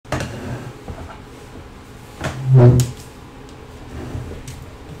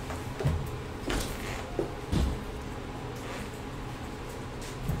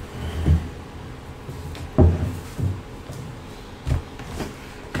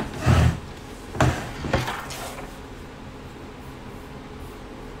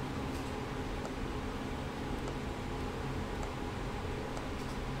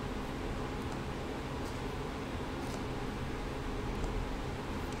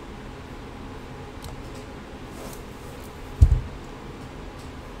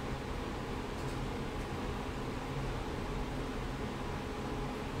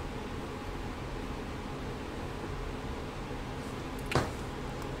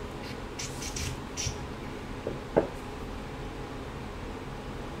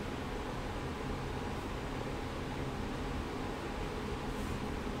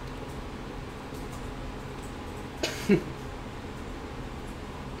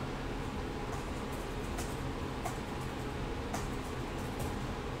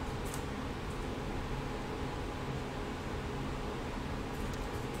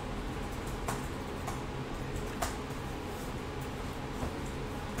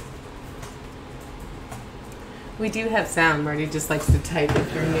We do have sound. Marty just likes to type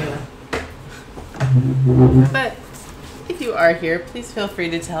if you're new. But if you are here, please feel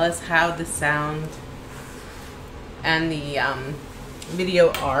free to tell us how the sound and the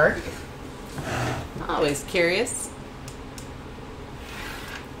video are. Always curious.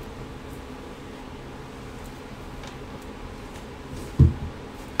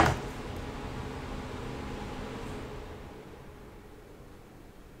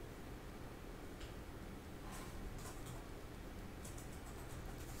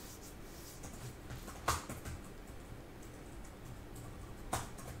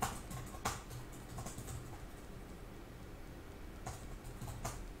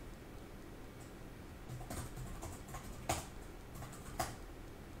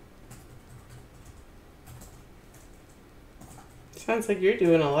 Sounds like you're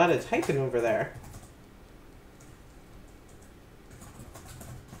doing a lot of typing over there.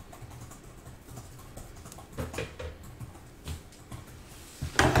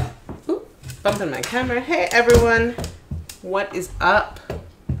 Ooh, bumping my camera. Hey everyone, what is up?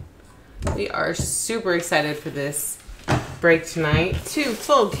 We are super excited for this break tonight. 2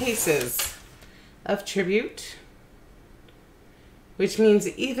 full cases of Tribute. Which means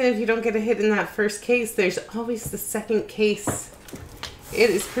even if you don't get a hit in that first case, there's always the second case. It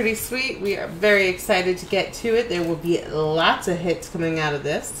is pretty sweet. We are very excited to get to it. There will be lots of hits coming out of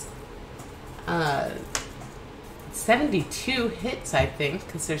this. 72 hits, I think,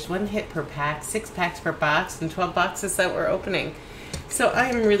 because there's 1 hit per pack, 6 packs per box, and 12 boxes that we're opening. So I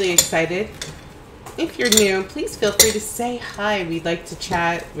am really excited. If you're new, please feel free to say hi. We'd like to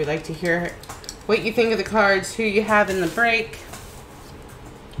chat. We'd like to hear what you think of the cards, who you have in the break.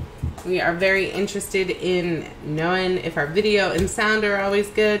 We are very interested in knowing if our video and sound are always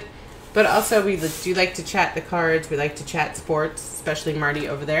good, but also we do like to chat the cards. We like to chat sports, especially Marty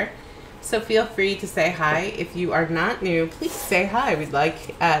over there. So feel free to say hi. If you are not new, please say hi. We'd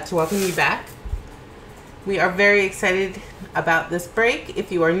like to welcome you back. We are very excited about this break.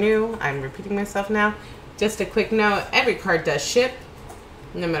 If you are new, I'm repeating myself now. Just a quick note, every card does ship,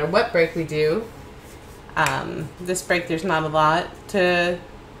 no matter what break we do. This break, there's not a lot to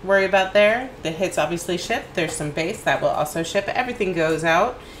worry about there. The hits obviously ship. There's some base that will also ship. Everything goes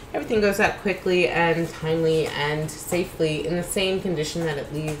out. Everything goes out quickly and timely and safely in the same condition that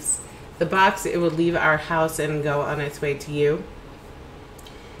it leaves the box. It will leave our house and go on its way to you.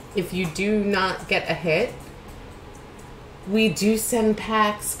 If you do not get a hit, we do send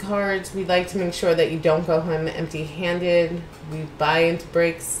packs, cards. We like to make sure that you don't go home empty-handed. We buy into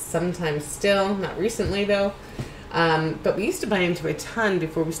breaks sometimes still, not recently though. But we used to buy into a ton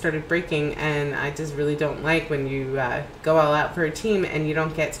before we started breaking, and I just really don't like when you go all out for a team and you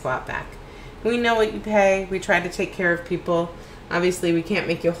don't get squat back. We know what you pay. We try to take care of people. Obviously, we can't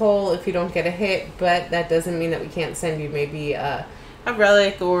make you whole if you don't get a hit, but that doesn't mean that we can't send you maybe a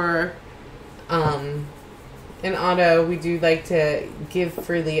relic or an auto. We do like to give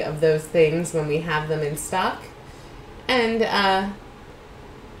freely of those things when we have them in stock. And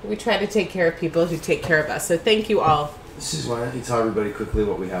we try to take care of people who take care of us. So thank you all. This is why don't you tell everybody quickly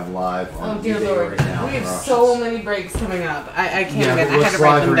what we have live on dear eBay Lord. right now. We have so many breaks coming up. I can't yeah, get. I but had to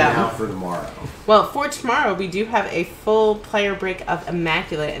write them down. now for tomorrow. Well, for tomorrow, we do have a full player break of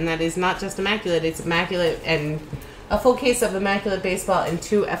Immaculate, and that is not just Immaculate. It's Immaculate and a full case of Immaculate Baseball and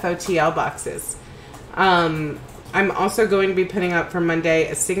 2 FOTL boxes. I'm also going to be putting up for Monday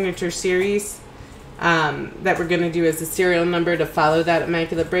a signature series that we're going to do as a serial number to follow that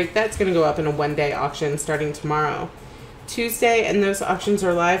Immaculate Break. That's going to go up in a one-day auction starting tomorrow. Tuesday, and those auctions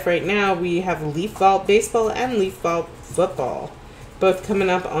are live right now. We have Leaf Vault Baseball and Leaf Vault Football, both coming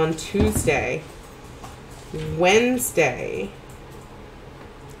up on Tuesday. Wednesday,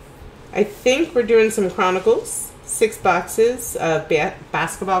 I think we're doing some Chronicles, 6 boxes of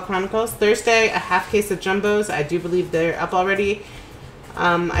Basketball Chronicles. Thursday, a half case of Jumbos. I do believe they're up already.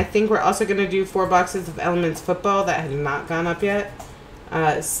 I think we're also going to do 4 boxes of Elements Football that have not gone up yet.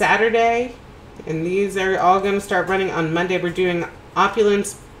 Saturday, and these are all going to start running on Monday. We're doing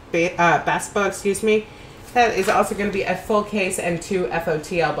Opulence Basketball, excuse me. That is also going to be a full case and 2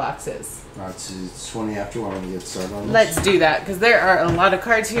 FOTL boxes. All right, so it's 20 after. Why don't we get started on this? Let's do that, because there are a lot of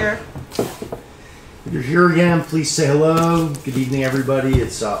cards here. If you're here again, please say hello. Good evening, everybody.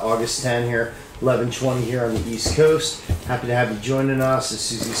 It's August 10 here, 11:20 here on the East Coast. Happy to have you joining us. As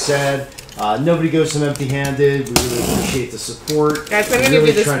Susie said, nobody goes home empty-handed. We really appreciate the support. Guys, I'm we gonna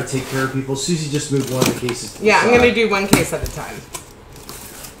really do this. try to take care of people. Susie just moved one of the cases to the Yeah, I'm side. going to do 1 case at a time.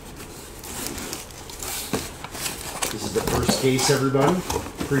 This is the first case, everybody.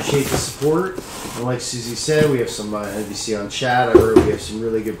 Appreciate the support. And like Susie said, we have some NBC on chat. I heard we have some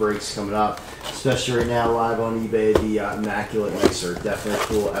really good breaks coming up, especially right now live on eBay. The Immaculate Mixer, definitely a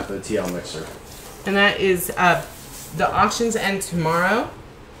cool FOTL mixer. And that is, the auctions end tomorrow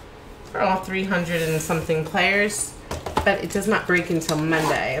for all 300 and something players, but it does not break until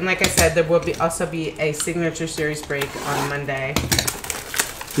Monday. And like I said, there will also be a Signature Series break on Monday.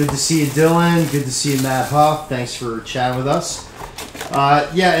 Good to see you, Dylan. Good to see you, Matt Huff. Thanks for chatting with us.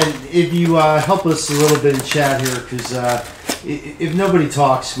 Yeah, and if you help us a little bit in chat here, because if nobody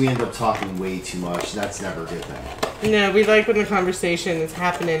talks, we end up talking way too much. And that's never a good thing. No, we like when the conversation is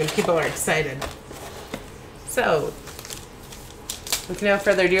happening and people are excited. So, with no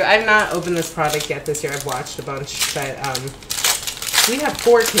further ado, I've not opened this product yet this year. I've watched a bunch, but we have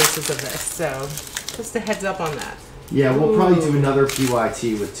 4 cases of this, so just a heads up on that. Yeah, we'll probably do another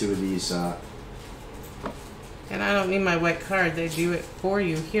PYT with 2 of these. And I don't need my wet card. They do it for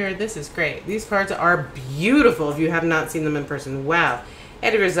you here. This is great. These cards are beautiful if you have not seen them in person. Wow.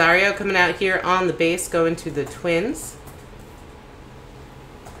 Eddie Rosario coming out here on the base, going to the Twins.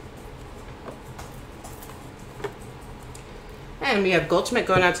 And we have Goldschmidt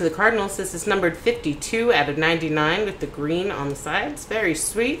going out to the Cardinals. This is numbered 52 out of 99 with the green on the sides. Very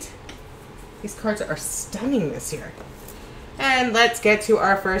sweet. These cards are stunning this year. And let's get to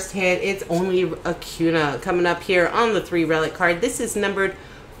our first hit. It's only Acuna coming up here on the 3 relic card. This is numbered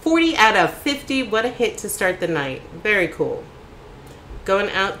 40 out of 50. What a hit to start the night. Very cool. Going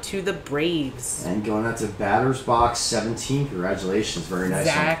out to the Braves. And going out to Batter's Box 17. Congratulations. Very nice.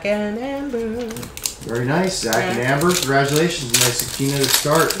 Zach and Amber. Very nice. Zach and Amber. Congratulations. Nice Acuna to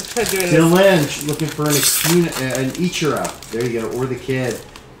start. Doing Dylan looking for an Acuna, an Ichiro. There you go. Or the kid.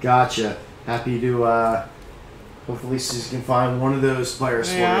 Gotcha. Happy to... hopefully Susie can find one of those players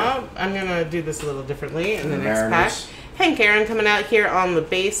for you. Yeah, I'm going to do this a little differently in the next Mariners. pack. Hank Aaron coming out here on the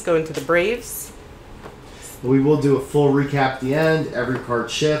base, going to the Braves. We will do a full recap at the end. Every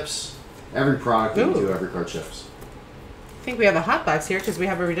card ships. Every product we Ooh. do, every card ships. I think we have a hot box here because we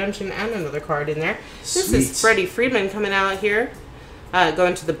have a redemption and another card in there. This Sweet. is Freddie Freeman coming out here,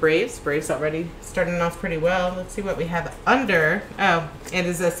 going to the Braves. Braves already starting off pretty well. Let's see what we have under. Oh, it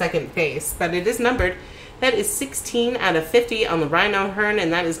is a second base, but it is numbered. That is 16 out of 50 on the Rhino Hearn,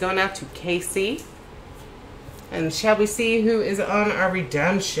 and that is going out to KC. And shall we see who is on our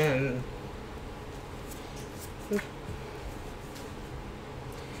redemption?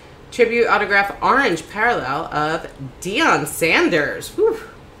 Tribute autograph orange parallel of Deion Sanders. Whew.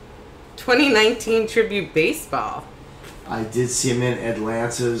 2019 tribute baseball. I did see him in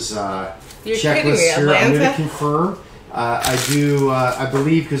Atlanta's You're checklist kidding me, here. I'm going Atlanta? to confirm. I do. I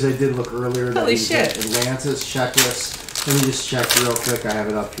believe because I did look earlier that Holy he's in shit. Atlanta's checklist. Let me just check real quick. I have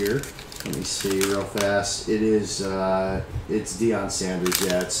it up here. Let me see real fast. It is. It's Deion Sanders.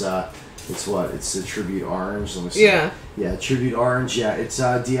 Yeah. It's what? It's the tribute orange. Let me see. Yeah. Yeah. Tribute orange. Yeah. It's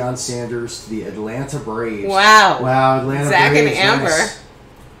Deion Sanders to the Atlanta Braves. Wow. Wow. Atlanta Zach and Braves. Amber. Nice.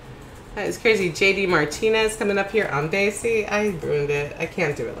 That is crazy. JD Martinez coming up here on base. See, I ruined it. I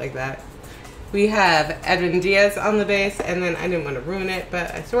can't do it like that. We have Edwin Diaz on the base, and then I didn't want to ruin it,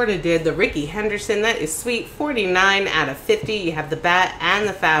 but I sort of did. The Ricky Henderson, that is sweet. 49 out of 50. You have the bat and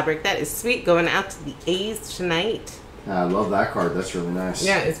the fabric. That is sweet, going out to the A's tonight. I love that card. That's really nice.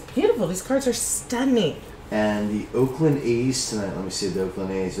 Yeah, it's beautiful. These cards are stunning. And the Oakland A's tonight. Let me see the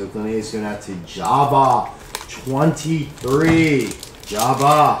Oakland A's. Oakland A's going out to Jabba 23.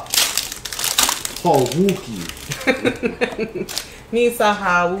 Jabba. Paul Wookie.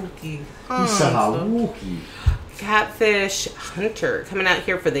 Nisahawuki. Isahawuki. Catfish Hunter coming out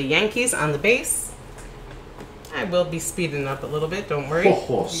here for the Yankees on the base. I will be speeding up a little bit, don't worry.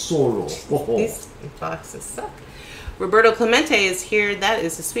 Solo. These boxes suck. Roberto Clemente is here. That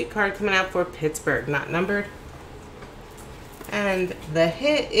is a sweet card coming out for Pittsburgh, not numbered. And the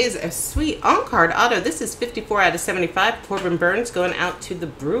hit is a sweet on-card auto. This is 54 out of 75. Corbin Burns going out to the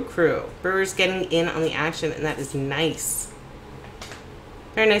Brew Crew. Brewers getting in on the action, and that is nice.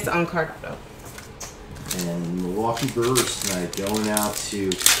 Very nice on-card auto. And Milwaukee Brewers tonight going out to,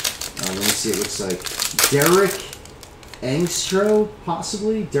 let me see, it looks like Derek Engstro,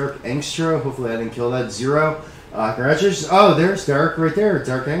 possibly. Derek Engstro. Hopefully I didn't kill that. 0. Congratulations. Oh, there's Derek right there.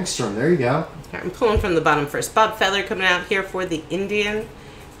 Derek Engstrom. There you go. I'm pulling from the bottom first. Bob Feller coming out here for the Indian.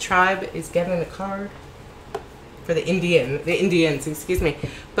 Tribe is getting a card. For the Indians, excuse me.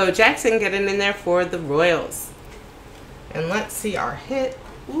 Bo Jackson getting in there for the Royals. And let's see our hit.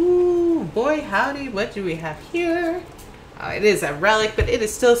 Ooh, boy howdy, what do we have here? Oh, it is a relic, but it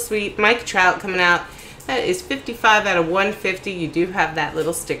is still sweet. Mike Trout coming out. That is 55 out of 150. You do have that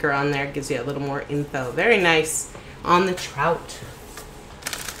little sticker on there. It gives you a little more info. Very nice on the Trout.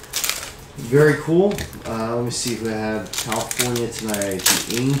 Very cool. Let me see if we have California tonight.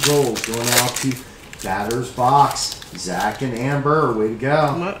 The Angels going out to Batter's Box. Zach and Amber, way to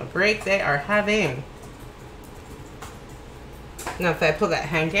go. What a break they are having. Now, if I pull that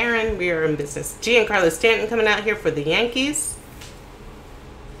Hank Aaron, we are in business. Giancarlo Stanton coming out here for the Yankees.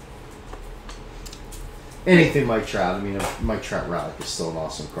 Anything Mike Trout. I mean, Mike Trout relic is still an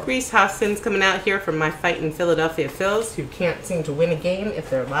awesome card. Reese Hoskins coming out here for my fighting Philadelphia Phils, who can't seem to win a game if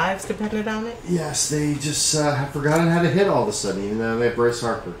their lives depended on it. Yes, they just have forgotten how to hit all of a sudden, even though they have Bryce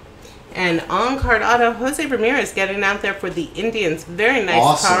Harper. And on-card auto, Jose Ramirez getting out there for the Indians. Very nice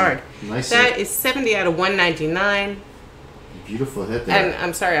Awesome. card. Nice That hit. is 70 out of 199. Beautiful hit there. And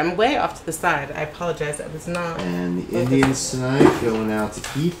I'm sorry, I'm way off to the side. I apologize. I was not. And the Indians tonight going out to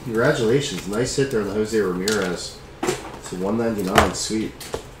Keith. Congratulations. Nice hit there on the Jose Ramirez. To 199. Sweet.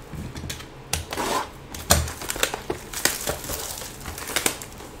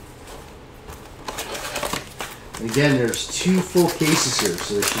 And again, there's 2 full cases here,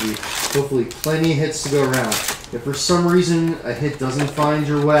 so there should be hopefully plenty of hits to go around. If for some reason a hit doesn't find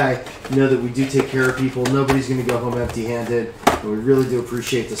your way, know that we do take care of people. Nobody's going to go home empty-handed. And we really do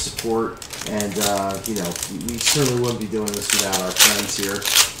appreciate the support. And, you know, we certainly wouldn't be doing this without our friends here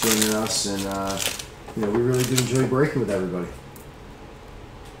joining us. And, you know, we really do enjoy breaking with everybody.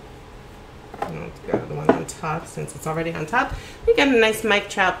 I'm going to go to the one on top since it's already on top. We got a nice Mike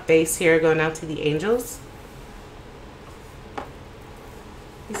Trout base here going out to the Angels.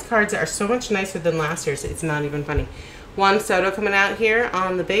 These cards are so much nicer than last year's. It's not even funny. Juan Soto coming out here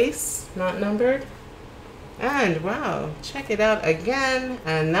on the base, not numbered. And wow, check it out again.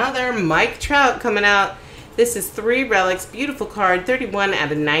 Another Mike Trout coming out. This is 3 relics. Beautiful card. 31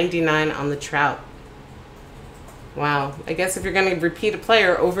 out of 99 on the Trout. Wow. I guess if you're going to repeat a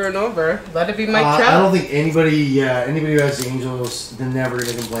player over and over, let it be Mike Trout. I don't think anybody who has the Angels, they're never going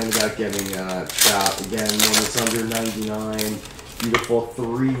to complain about getting Trout. Again, one that's under 99. Beautiful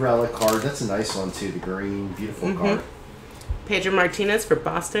 3 relic card. That's a nice one too. The green, beautiful card. Pedro Martinez for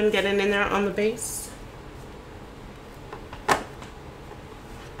Boston getting in there on the base.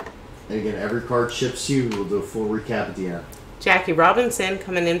 And again, every card ships you. We'll do a full recap at the end. Jackie Robinson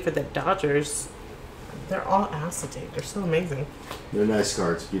coming in for the Dodgers. They're all acetate. They're so amazing. They're nice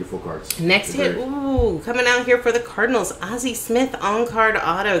cards. Beautiful cards. Next hit. Ooh, coming out here for the Cardinals. Ozzie Smith on-card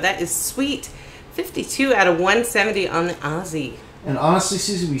auto. That is sweet. 52 out of 170 on the Ozzie. And honestly,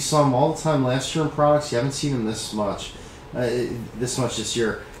 Susie, we saw them all the time last year in products. You haven't seen them this much this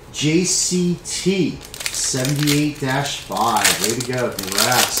year. JCT 78-5. Way to go.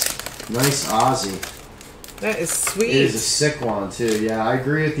 Congrats. Nice Ozzie. That is sweet. It is a sick one, too. Yeah, I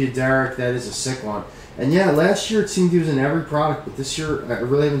agree with you, Derek. That is a sick one. And yeah, last year it seemed he was in every product, but this year I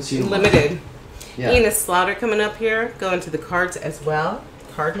really haven't seen him. Limited. Yeah. Enos Slaughter coming up here. Going to the cards as well.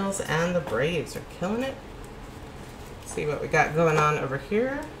 Cardinals and the Braves are killing it. See what we got going on over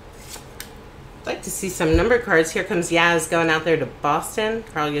here. I'd like to see some number cards. Here comes Yaz going out there to Boston.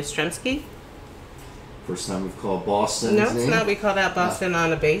 Carl Yastrzemski. First time we've called Boston. No, it's not. We called out Boston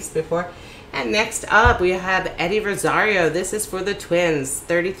on a base before. And next up, we have Eddie Rosario. This is for the Twins.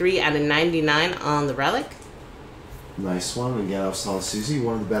 33 out of 99 on the relic. Nice one. Again, I was telling Susie,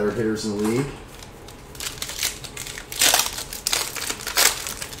 one of the better hitters in the league.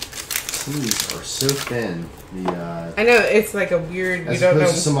 These are so thin. I know, it's like a weird, as you don't know.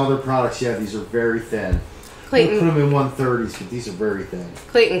 opposed to some other products, yeah, these are very thin. Clayton, We'll put them in 130s, but these are very thin.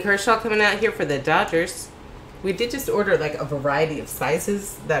 Clayton Kershaw coming out here for the Dodgers. We did just order like a variety of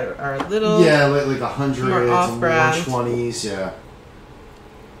sizes that are a little like 100s more and off-brand. 120s. Yeah.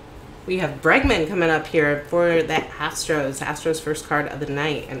 We have Bregman coming up here for the Astros first card of the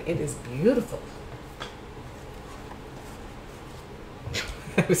night, and it is beautiful.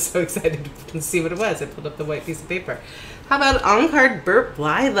 I was so excited to see what it was. I pulled up the white piece of paper. How about on-card Burt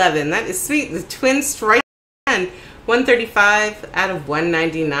Blyleven? That is sweet. The twin strike and 135 out of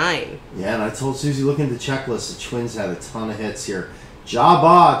 199. Yeah, and I told Susie, look into the checklist. The Twins had a ton of hits here.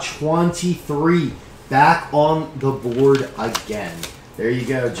 Jabba, 23, back on the board again. There you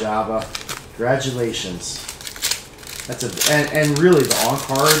go, Jabba. Congratulations. That's and really the on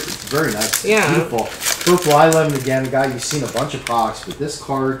card, it's very nice. Yeah. It's beautiful. Burt Blyleven again, the guy you've seen a bunch of products, but this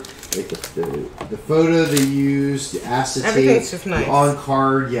card, like the photo they used, the acetate, everything's just nice. The on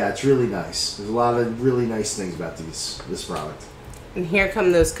card, yeah, it's really nice. There's a lot of really nice things about this product. And here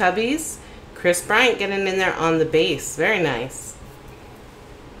come those Cubbies. Chris Bryant getting in there on the base. Very nice.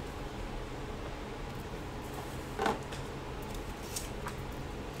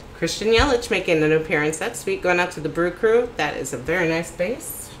 Christian Yelich making an appearance. That's sweet. Going out to the Brew Crew. That is a very nice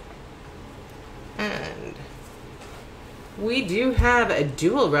base. And we do have a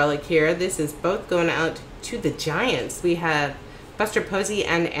dual relic here. This is both going out to the Giants. We have Buster Posey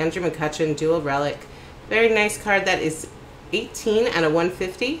and Andrew McCutchen dual relic. Very nice card. That is 18 out of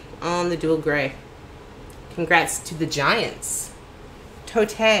 150 on the dual gray. Congrats to the Giants.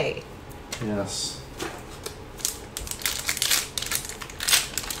 Tote. Yes.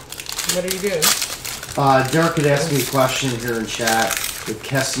 What are you doing? Derek had asked me a question here in chat. If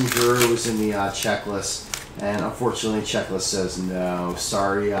Keston Drew was in the checklist, and unfortunately, checklist says no.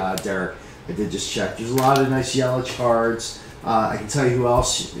 Sorry, Derek. I did just check. There's a lot of nice Yelich cards. I can tell you who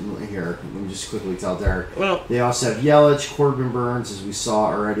else here. Let me just quickly tell Derek. Well, they also have Yelich, Corbin Burns, as we saw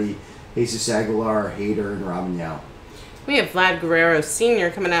already, Jesus Aguilar, Hader, and Robin Yao. we have Vlad Guerrero Sr.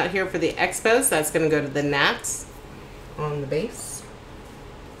 coming out here for the Expos. That's going to go to the Nats on the base.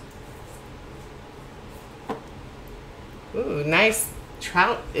 Ooh, nice.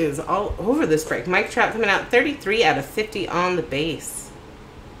 Trout is all over this break. Mike Trout coming out 33 out of 50 on the base.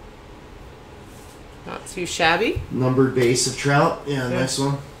 Not too shabby. Numbered base of Trout. Yeah, nice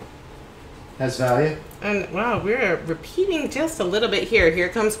one. Has value. And wow, we're repeating just a little bit here. Here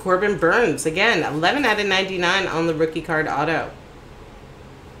comes Corbin Burns again. 11 out of 99 on the rookie card auto.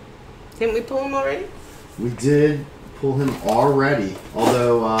 Didn't we pull him already? We did pull him already.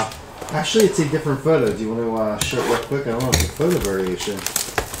 Although, actually, it's a different photo. Do you want to show it real quick? I don't know if it's a photo variation.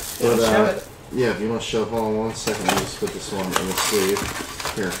 But, show it. yeah, if you want to show, hold on 1 second. Let me just put this one in the sleeve.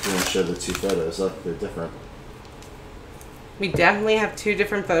 Here, if you want to show the two photos. Look, they're different. We definitely have two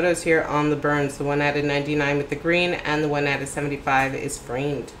different photos here on the Burns. The one out of 99 with the green and the one out of 75 is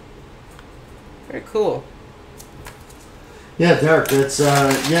framed. Very cool. Yeah, Derek, that's,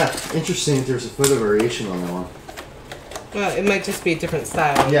 interesting. There's a photo variation on that one. Well, it might just be a different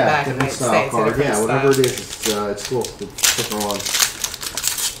style. Yeah, back. different It might say style it's a card. different Yeah, whatever style. it is, it's cool. It's a different one.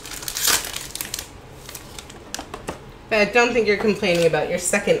 But I don't think you're complaining about your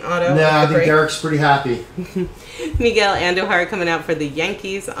second auto. No, I think break. Derek's pretty happy. Miguel Andujar coming out for the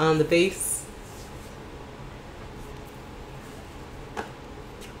Yankees on the base.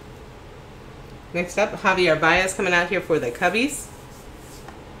 Next up, Javier Baez coming out here for the Cubbies.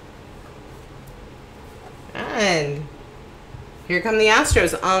 And here come the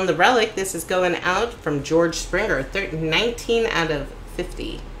Astros on the relic. This is going out from George Springer. 19 out of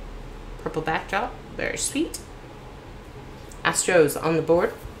 50. Purple backdrop. Very sweet. Astros on the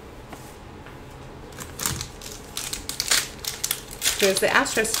board. Here's the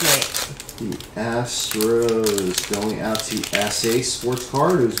Astros tonight. The Astros going out to SA Sports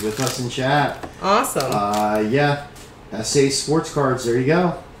Card, who's with us in chat. Awesome. Yeah. SA Sports Cards, there you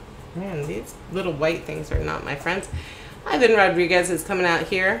go. Man, these little white things are not my friends. Ivan Rodriguez is coming out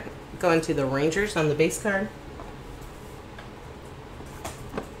here, going to the Rangers on the base card.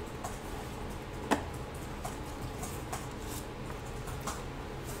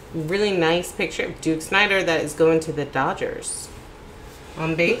 Really nice picture of Duke Snider that is going to the Dodgers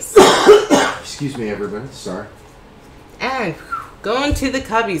on base. Excuse me, everybody. Sorry. And going to the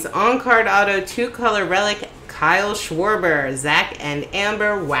Cubbies, on-card auto, two-color relic, Kyle Schwarber, Zach and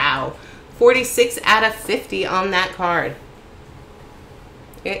Amber. Wow. 46 out of 50 on that card.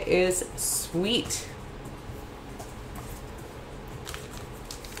 It is sweet.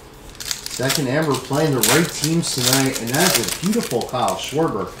 Zach and Amber playing the right teams tonight, and that is a beautiful Kyle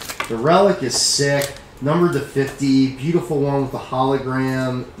Schwarber. The relic is sick. Numbered to 50. Beautiful one with the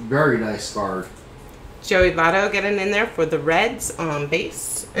hologram. Very nice card. Joey Votto getting in there for the Reds on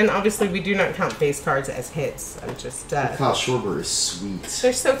base. And obviously we do not count base cards as hits. I'm just... Kyle Schwarber is sweet.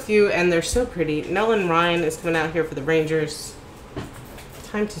 They're so few and they're so pretty. Nolan Ryan is coming out here for the Rangers.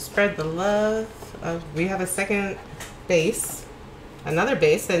 Time to spread the love. We have a second base. Another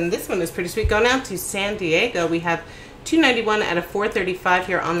base. And this one is pretty sweet. Going out to San Diego. We have 291 out of 435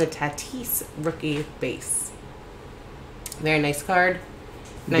 here on the Tatis rookie base. Very nice card.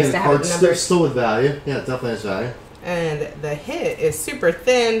 Nice Again, to have a number. Still with value. Yeah, definitely has value. And the hit is super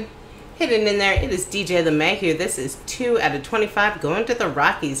thin. Hidden in there, it is DJ LeMahieu. This is 2 out of 25 going to the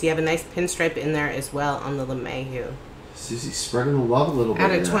Rockies. You have a nice pinstripe in there as well on the LeMahieu. Susie spreading the love a little bit.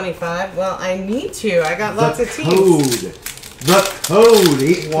 Out of 25? Well, I need to. I got lots of teams. The code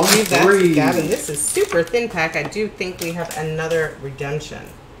 813. Gavin, this is super thin pack. I do think we have another redemption.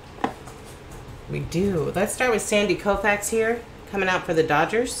 We do. Let's start with Sandy Koufax here, coming out for the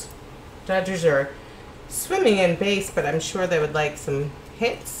Dodgers. Dodgers are swimming in base, but I'm sure they would like some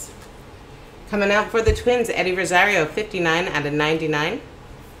hits. Coming out for the Twins, Eddie Rosario, 59 out of 99.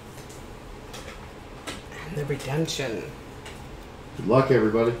 And the redemption. Good luck,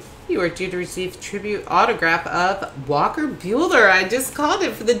 everybody. You are due to receive tribute autograph of Walker Buehler. I just called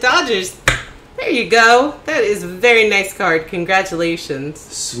it for the Dodgers. There you go. That is a very nice card. Congratulations.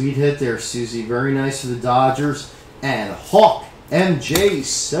 Sweet hit there, Susie. Very nice for the Dodgers. And Hawk MJ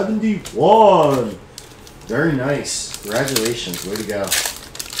 71. Very nice. Congratulations. Way to go.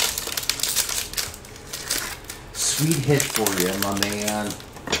 Sweet hit for you, my man.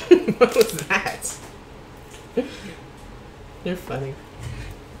 What was that? You're funny.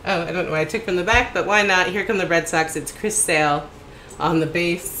 Oh, I don't know why I took from the back, but why not? Here come the Red Sox. It's Chris Sale on the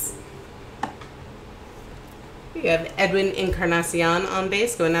base. We have Edwin Encarnacion on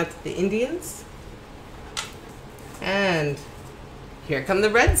base going out to the Indians. And here come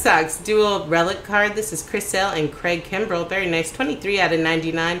the Red Sox. Dual relic card. This is Chris Sale and Craig Kimbrell. Very nice. 23 out of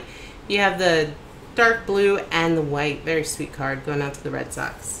 99. You have the dark blue and the white. Very sweet card going out to the Red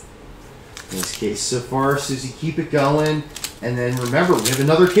Sox. Nice case so far, Susie. Keep it going. And then remember, we have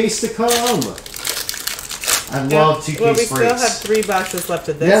another case to come. I love two case breaks. Well, we still have 3 boxes left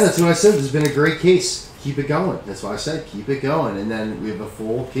of this. Yeah, that's what I said. This has been a great case. Keep it going. That's what I said. Keep it going. And then we have a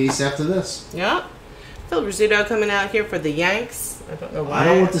full case after this. Yep. Phil Rizzuto coming out here for the Yanks. I don't know why. I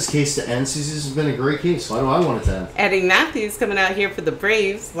don't want this case to end, Susie. This has been a great case. Why do I want it to end? Eddie Matthews coming out here for the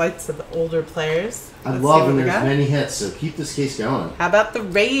Braves. Likes of the older players. I love when there's many hits, so keep this case going. How about the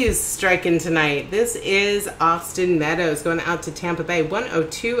Rays striking tonight? This is Austin Meadows going out to Tampa Bay.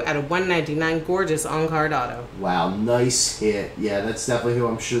 102 out of 199. Gorgeous on-card auto. Wow, nice hit. Yeah, that's definitely who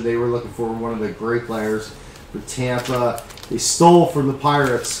I'm sure they were looking for. One of the great players for Tampa. They stole from the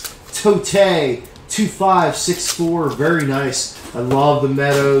Pirates. Tote, 2564. Very nice. I love the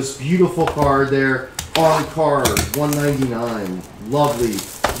Meadows. Beautiful card there. On card, 199. Lovely.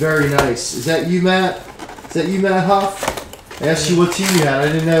 Very nice. Is that you, Matt? Is that you, Matt Huff? I asked you what team you had.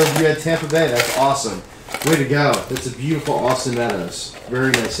 I didn't know you had Tampa Bay. That's awesome. Way to go. That's a beautiful Austin Meadows.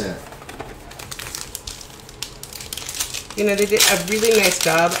 Very nice hit. You know, they did a really nice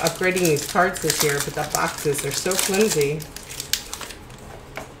job upgrading these cards this year, but the boxes are so flimsy.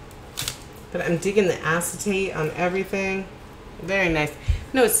 But I'm digging the acetate on everything. Very nice.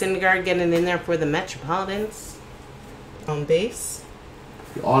 Noah Syndergaard getting in there for the Metropolitans on base.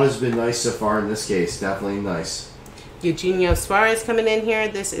 The auto's been nice so far in this case. Definitely nice. Eugenio Suarez coming in here.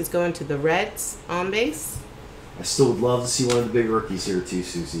 This is going to the Reds on base. I still would love to see one of the big rookies here too,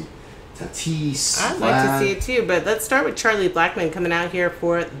 Susie. Tatis. I'd like to see it too, but let's start with Charlie Blackmon coming out here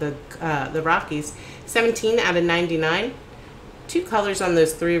for the Rockies. 17 out of 99. 2 colors on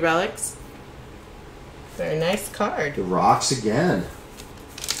those 3 relics. Very nice card. The Rocks again.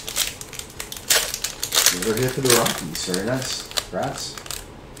 Another hit for the Rockies. Very nice. Congrats.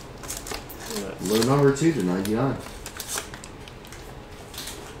 Low number 2 to 99.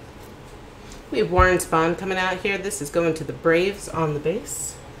 We have Warren Spahn coming out here. This is going to the Braves on the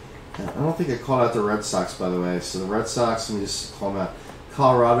base. I don't think I called out the Red Sox, by the way. So the Red Sox, let me just call them out.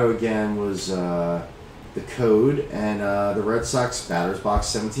 Colorado again was the code, and the Red Sox batters box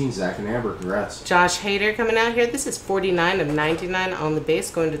 17. Zach and Amber, congrats. Josh Hader coming out here. This is 49 of 99 on the base,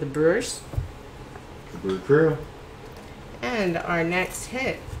 going to the Brewers. The Brew Crew. And our next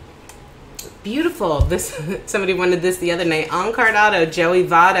hit. Beautiful. This somebody wanted this the other night. On-card auto, Joey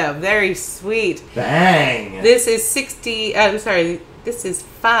Votto. Very sweet. Bang! This is 60. I'm sorry. This is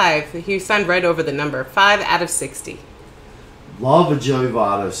 5. He signed right over the number. 5 out of 60. Love a Joey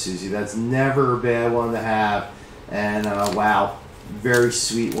Votto, Susie. That's never a bad one to have. And wow, very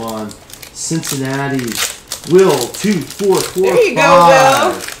sweet one. Cincinnati. Will 2 4 4 there you 5.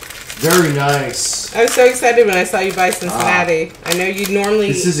 go, Very nice. I was so excited when I saw you buy Cincinnati. I know you normally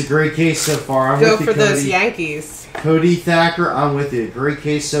This is a great case so far. I'm go with you, for Cody. those Yankees. Cody Thacker, I'm with you. Great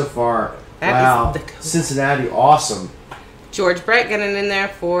case so far. That wow. is the Cincinnati, awesome. George Brett getting in there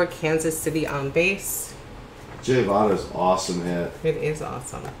for Kansas City on base. Joey Votto's awesome hit. It is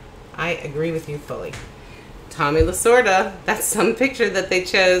awesome. I agree with you fully. Tommy Lasorda. That's some picture that they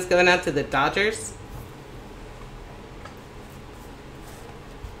chose going out to the Dodgers.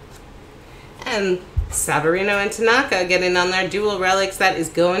 And Severino and Tanaka getting on their dual relics. That is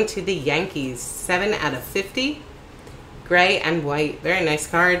going to the Yankees. 7 out of 50. Gray and white. Very nice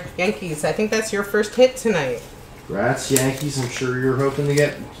card. Yankees, I think that's your first hit tonight. Congrats, Yankees. I'm sure you're hoping to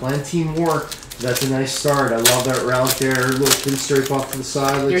get plenty more. That's a nice start. I love that relic there. A little pin straight off to the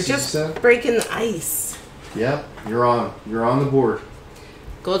side. Like You're Susan just said. breaking the ice. Yep, you're on. You're on the board.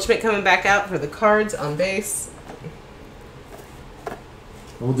 Goldschmidt coming back out for the Cards on base.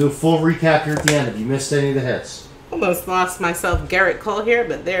 We'll do a full recap here at the end if you missed any of the hits. Almost lost myself Garrett Cole here,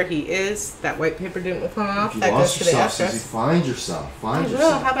 but there he is. That white paper didn't come off. If you That goes lost to the yourself, Susie, Astros. find yourself. Find I will.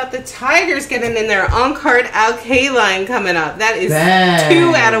 yourself. How about the Tigers getting in there? On-card Al Kaline coming up. That is Bang.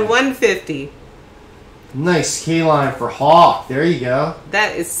 2 out of 150. Nice K-line for Hawk. There you go.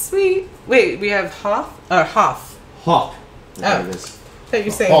 That is sweet. Wait, we have Hoff? Hoff. Hawk. There Oh. it is. So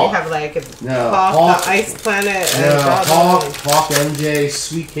you're saying Hawk. we have like a No, Hoff, Hawk. the Ice Planet, and Hawk MJ,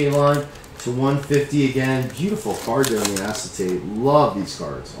 sweet K-line to 150 again. Beautiful card there on the acetate. Love these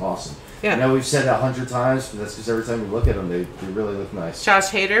cards. Awesome. Yeah. I know we've said that 100 times, but that's because every time you look at them, they really look nice. Josh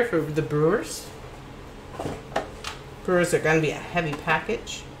Hader for the Brewers. Brewers are going to be a heavy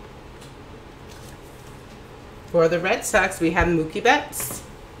package. For the Red Sox, we have Mookie Betts.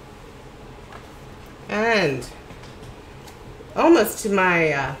 And almost to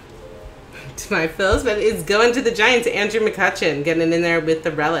my fills, but it's going to the Giants. Andrew McCutchen getting in there with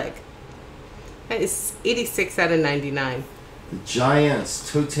the relic. That is 86 out of 99. The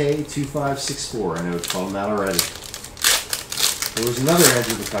Giants, Tote 2564. I know it's called them out already. There was another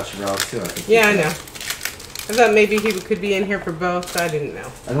Andrew McCutchen relic too, I think. Yeah, I know. I thought maybe he could be in here for both. I didn't know.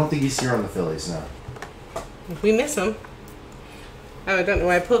 I don't think he's here on the Phillies now. We miss him. Oh, I don't know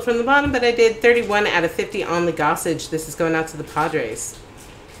why I pulled from the bottom, but I did 31 out of 50 on the Gossage. This is going out to the Padres.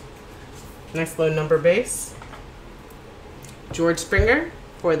 Nice low number base. George Springer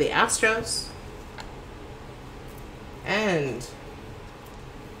for the Astros. And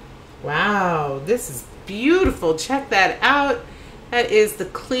wow, this is beautiful. Check that out. That is the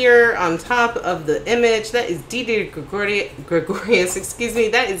clear on top of the image. That is Didi Gregorius, excuse me.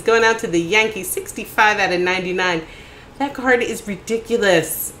 That is going out to the Yankees, 65 out of 99. That card is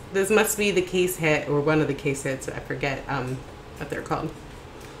ridiculous. This must be the case hit, or one of the case hits. I forget what they're called.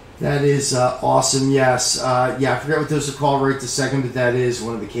 That is awesome, yes. Yeah, I forget what those are called right this second, but that is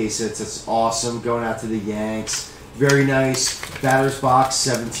one of the case hits. That's awesome. Going out to the Yanks. Very nice. Batter's box,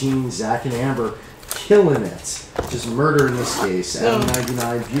 17. Zach and Amber killing it. Just murder in this case. Out of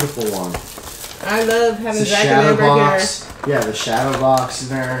 99. Beautiful one. I love having It's a Zach and shadow Amber box. Yeah, the shadow box in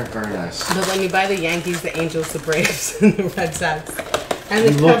there. Very nice. here. But when you buy the Yankees, the Angels, the Braves, and the Red Sox, and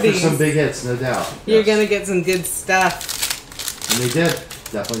the You look for some Cubbies, big hits, no doubt. you're Yes. going to get some good stuff. And they did.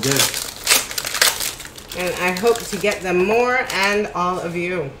 Definitely did. And I hope to get them more, and all of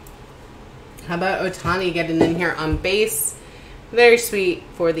you. How about Ohtani getting in here on base? Very sweet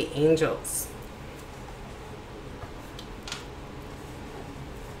for the Angels.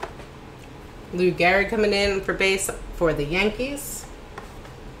 Lou Gehrig coming in for base for the Yankees.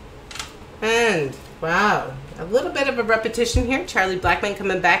 And, wow, a little bit of a repetition here. Charlie Blackmon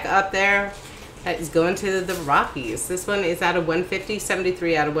coming back up there. That is going to the Rockies. This one is out of 150,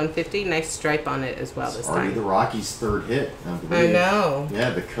 73 out of 150. Nice stripe on it as well this Already time. the Rockies' third hit. I believe. know. Yeah,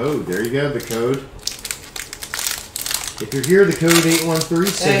 the code. There you go, the code. If you're here, the code 813.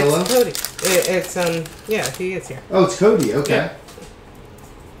 Say hello. It's Cody. Yeah, he is here. Oh, it's Cody. Okay. Yeah.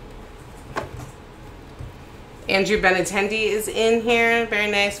 Andrew Benintendi is in here.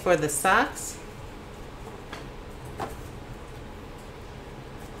 Very nice for the Sox.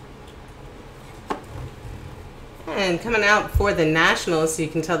 And coming out for the Nationals, so you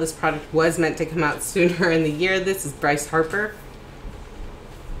can tell this product was meant to come out sooner in the year. This is Bryce Harper.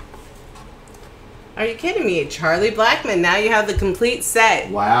 Are you kidding me? Charlie Blackmon. Now you have the complete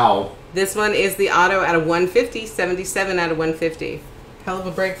set. Wow. This one is the auto out of 150, 77 out of 150. Hell of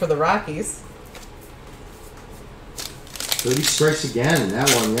a break for the Rockies. Cody strikes again in that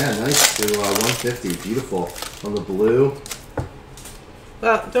one. Yeah, nice to 150. Beautiful on the blue.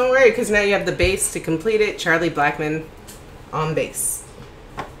 Well, don't worry, because now you have the base to complete it. Charlie Blackmon on base.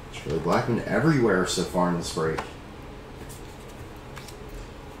 Charlie Blackmon everywhere so far in this break.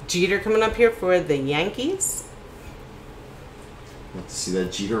 Jeter coming up here for the Yankees. Like to see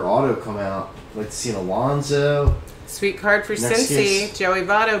that Jeter auto come out. Like to see an Alonso. Sweet card for Next Cincy. case. Joey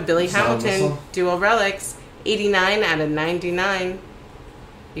Votto, Billy Is that on this Hamilton, one? dual relics. 89 out of 99.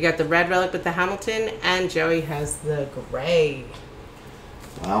 You got the red relic with the Hamilton, and Joey has the gray.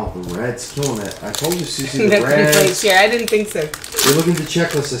 Wow, the Reds killing it. I told you, Susie, the That's Reds. complete. Yeah, I didn't think so. You're looking at the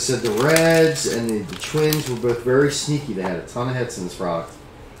checklist. I said the Reds and the Twins were both very sneaky. They had a ton of hits in this product.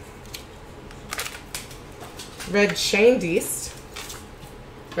 Red Shane Deist.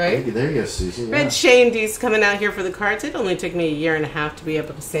 Right? There you go, Susie. Yeah. Red Shane Deist coming out here for the cards. It only took me a year and a half to be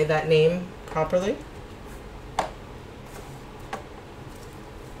able to say that name properly.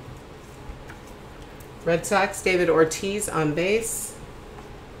 Red Sox, David Ortiz on base.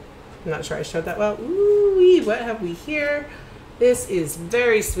 I'm not sure I showed that well. Ooh, what have we here? This is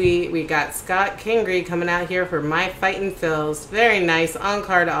very sweet. We got Scott Kingery coming out here for My Fightin' Phils. Very nice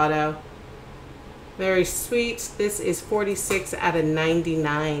on-card auto. Very sweet. This is 46 out of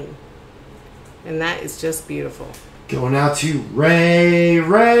 99. And that is just beautiful. Going out to Ray.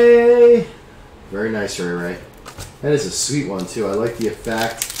 Very nice, Ray. That is a sweet one, too. I like the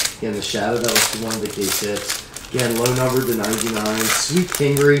effect. Again, the shadow, that was one of the case hits. Again, low number to 99. Sweet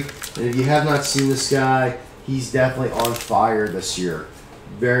Kingery. And if you have not seen this guy, he's definitely on fire this year.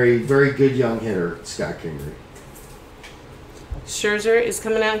 Very, very good young hitter, Scott Kingery. Scherzer is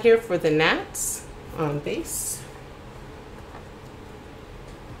coming out here for the Nats on base.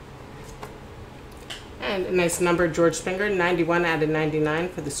 And a nice number, George Springer, 91 out of 99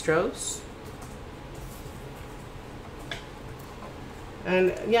 for the Stros.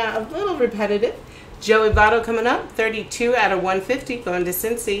 And yeah, a little repetitive. Joey Votto coming up, 32 out of 150, going to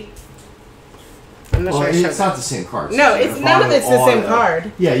Cincy. I'm not Well, sure I showed it's that. not the same card. No, You got it's a none of Votto it's the same auto.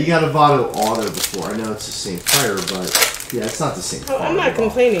 card. Yeah, you got a Votto auto before. I know it's the same player, but yeah, it's not the same Oh, card. I'm not at all.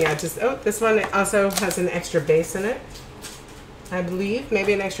 complaining. I just, this one also has an extra base in it. I believe.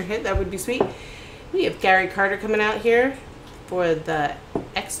 Maybe an extra hit. That would be sweet. We have Gary Carter coming out here for the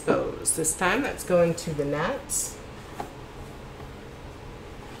Expos. This time that's going to the Nats.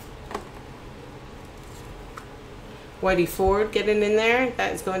 Whitey Ford getting in there.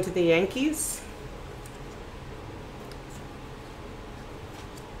 That is going to the Yankees.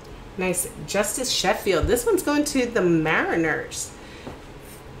 Nice. Justice Sheffield. This one's going to the Mariners.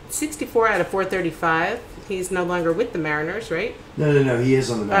 64 out of 435. He's no longer with the Mariners, right? No. He is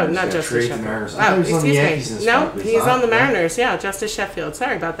on the Mariners. Oh, not Yeah, Justice trade the Sheffield. Mariners. I Oh, thought he was on the excuse Yankees in me. this No, product. he's on the not? Mariners. Yeah, Justice Sheffield.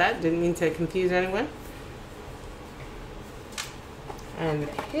 Sorry about that. Didn't mean to confuse anyone. And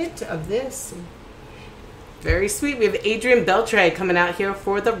a hit of this. Very sweet. We have Adrian Beltre coming out here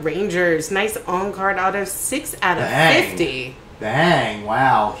for the Rangers. Nice on-card auto, 6 out of Bang. 50. Bang!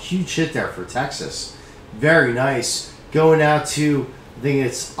 Wow, huge hit there for Texas. Very nice. Going out to, I think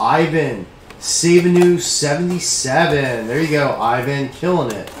it's Ivan Savinu 77. There you go, Ivan,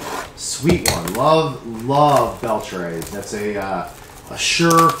 killing it. Sweet one. Love Beltre. That's a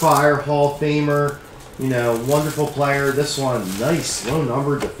surefire Hall of Famer. You know, wonderful player. This one, nice, low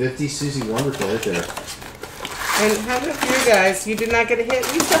number to 50. Susie, wonderful hit there. And how about for you guys? You did not get a hit.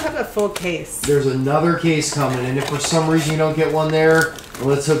 We still have a full case. There's another case coming, and if for some reason you don't get one there, and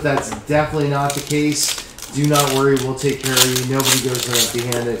let's hope that's definitely not the case, do not worry, we'll take care of you. Nobody goes home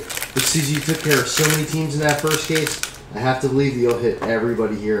empty-handed. But Susie, you took care of so many teams in that first case, I have to believe that you'll hit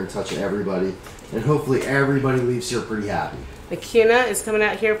everybody here and touch everybody. And hopefully everybody leaves here pretty happy. Acuna is coming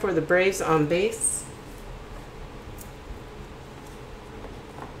out here for the Braves on base.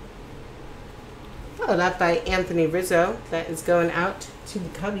 Followed up by Anthony Rizzo. That is going out to the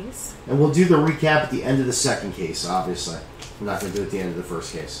Cubbies. And we'll do the recap at the end of the second case, obviously. We're not going to do it at the end of the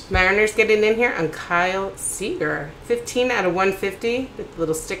first case. Mariners getting in here on Kyle Seager. 15 out of 150 with the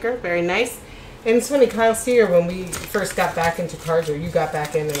little sticker. Very nice. And it's funny, Kyle Seager, when we first got back into cards, or you got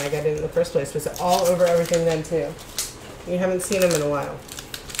back in and I got in the first place, was all over everything then too. You haven't seen him in a while.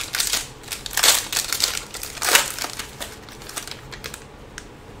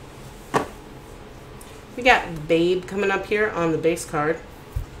 We got Babe coming up here on the base card.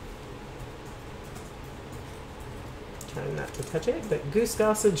 Trying not to touch it, but Goose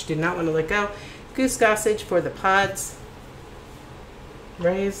Gossage did not want to let go. Goose Gossage for the Pods.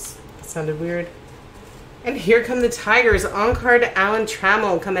 Rays. That sounded weird. And here come the Tigers. On-card Alan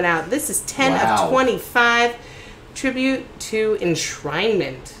Trammell coming out. This is 10 Wow. of 25. Tribute to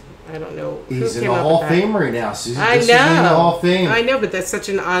Enshrinement. I don't know who He's in came the up Hall with of that. Fame right now, Susie. I This is in the Hall know. of Fame. I know, but that's such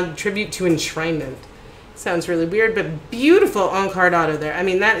an odd tribute to Enshrinement. Sounds really weird, but beautiful on-card auto there. I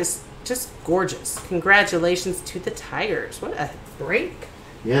mean, that is just gorgeous. Congratulations to the Tigers. What a break.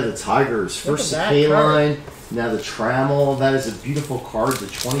 Yeah, the Tigers. Look First the at that K-line, now the Trammell. That is a beautiful card, the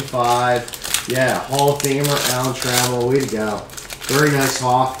 25. Yeah, Hall of Famer, Alan Trammell. Way to go. Very nice,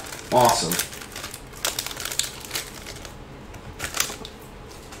 Hawk. Awesome.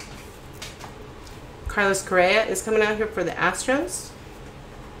 Carlos Correa is coming out here for the Astros.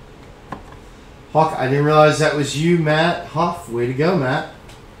 Hawk, I didn't realize that was you, Matt Huff. Way to go, Matt.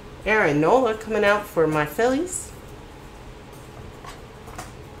 Aaron Nola coming out for my Phillies.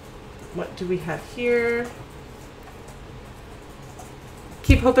 What do we have here?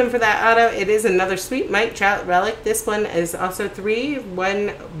 Keep hoping for that auto. It is another sweet Mike Trout relic. This one is also 3,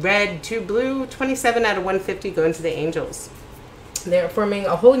 1 red, 2 blue, 27 out of 150 going to the Angels. They're forming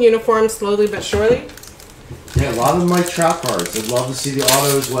a whole uniform slowly but surely. Yeah, a lot of Mike Trout cards. I'd love to see the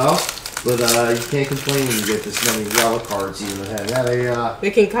auto as well, but you can't complain when you get this many relic cards even ahead. Yeah,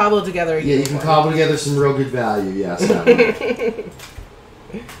 they can cobble together a uniform. You can cobble together some real good value, yes. That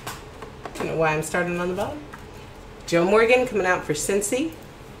I don't know why I'm starting on the bottom. Joe Morgan coming out for Cincy.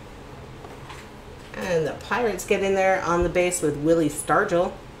 And the Pirates get in there on the base with Willie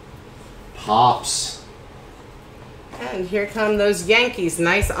Stargell. Pops. And here come those Yankees.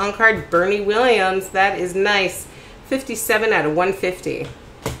 Nice on-card Bernie Williams. That is nice. 57 out of 150.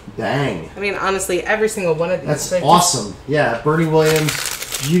 Dang. I mean, honestly, every single one of these. That's awesome. Yeah, Bernie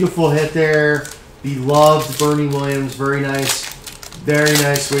Williams. Beautiful hit there. Beloved Bernie Williams. Very nice. Very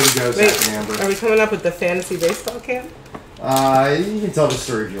nice. Way to go, Zach and Amber. Are we coming up with the fantasy baseball camp? You can tell the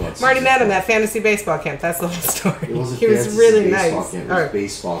story if you want to. Marty met him at fantasy baseball camp. That's the whole story. It wasn't he was fantasy really baseball nice. Camp. It was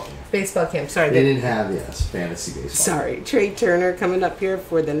baseball camp. Baseball camp. Sorry. They didn't have, fantasy baseball. Sorry. Trey Turner coming up here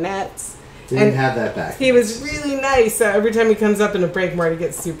for the Nets. They didn't have that back. He was really nice. Every time he comes up in a break, Marty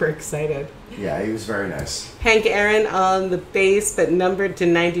gets super excited. Yeah, he was very nice. Hank Aaron on the base, but numbered to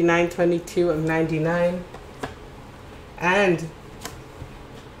 99, 22 of 99. And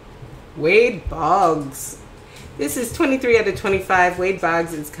Wade Boggs. This is 23 out of 25. Wade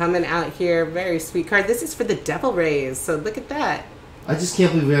Boggs is coming out here. Very sweet card. This is for the Devil Rays, so look at that. I just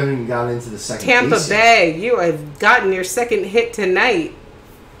can't believe we haven't even gotten into the second Tampa case Bay, you have gotten your second hit tonight.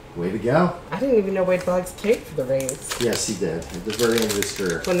 Way to go. I didn't even know Wade Boggs played for the Rays. Yes, he did. At the very end of his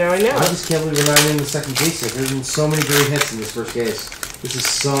career. Well, now I know. I just can't believe we're not in the second case yet. There's been so many great hits in this first case. This is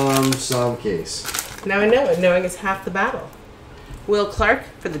some case. Now I know it. Knowing is half the battle. Will Clark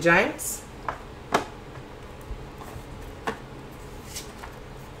for the Giants.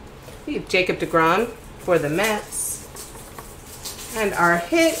 We have Jacob deGrom for the Mets. And our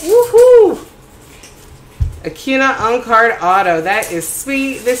hit, woohoo! Acuna on-card auto. That is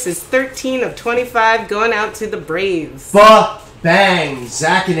sweet. This is 13 of 25 going out to the Braves. Bang!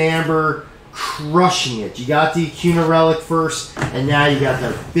 Zach and Amber crushing it. You got the Acuna relic first, and now you got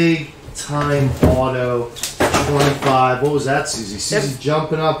that big-time auto 25. What was that, Susie? Susie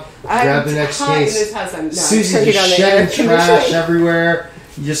jumping up, grab the next case. Susie just shedding trash everywhere.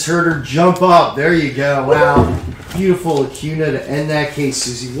 You just heard her jump up. There you go. Wow. Beautiful Acuna to end that case,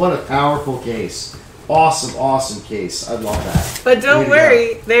 Susie. What a powerful case. Awesome case. I love that. But don't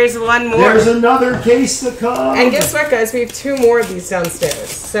worry, there's one more. There's another case to come. And guess what, guys? We have 2 more of these downstairs.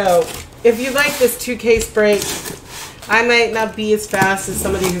 So if you like this 2-case break, I might not be as fast as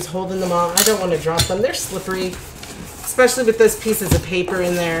somebody who's holding them all. I don't want to drop them. They're slippery, especially with those pieces of paper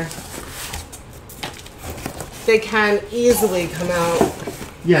in there. They can easily come out.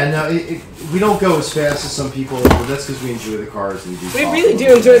 Yeah, no, we don't go as fast as some people, but that's because we enjoy the cards. And we really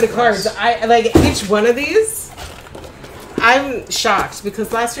do enjoy the cards. I like each one of these. I'm shocked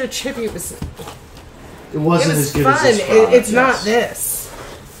because last year Tribute was. It wasn't as good fun. as this product, it's not this.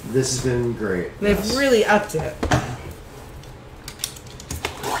 This has been great. They've really upped it.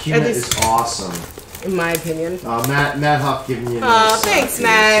 Acuna is awesome. In my opinion. Matt Huff giving you a nice thanks,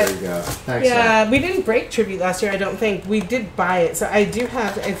 Matt. There you go. Thanks, yeah, Matt. we didn't break Tribute last year, I don't think. We did buy it. So I do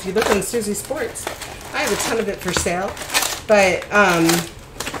have, if you look on Susie Sports, I have a ton of it for sale. But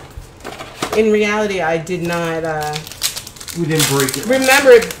in reality, I did not we didn't break it. Remember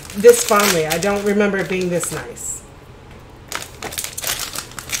it this fondly. I don't remember it being this nice.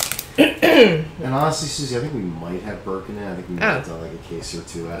 And honestly, Susie, I think we might have broken it. I think we might have done like a case or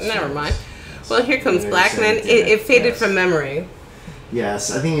two last year. Never mind. Well, here comes Blackman. It faded from memory.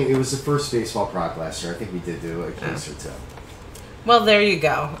 Yes, I think it was the first baseball product last year. I think we did do a case or two. Well, there you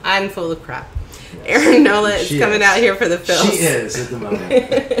go. I'm full of crap. Yes. Aaron Nola is coming out here for the Phils. She is at the moment.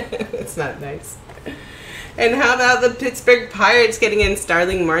 It's not nice. And how about the Pittsburgh Pirates getting in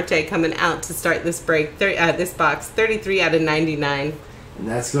Starling Marte coming out to start this break? This box, 33 out of 99. And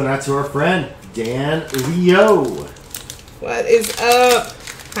that's going out to our friend, Dan Leo. What is up?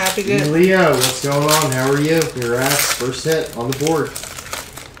 Happy good. Leo, what's going on? How are you? Congrats. First hit on the board.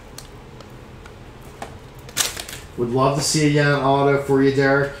 Would love to see a Yan auto for you,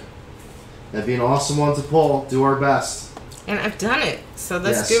 Derek. That'd be an awesome one to pull. Do our best. And I've done it, so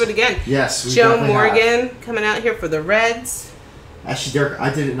let's Yes. do it again. Yes, we Joe definitely Morgan have. coming out here for the Reds. Actually, Derek,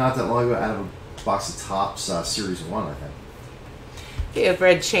 I did it not that long ago out of a box of Topps Series 1, I think. We have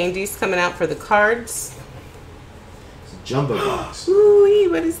Red Chandies coming out for the Cards. It's a jumbo box. Ooh,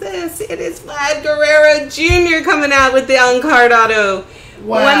 what is this? It is Vlad Guerrero Jr. coming out with the on-card auto.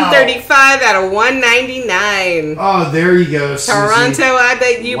 Wow. 135 out of 199. Oh, there you go, Susie. Toronto, I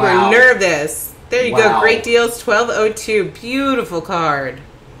bet you Wow. were nervous. There you go. Wow. Great deals, 1202. Beautiful card.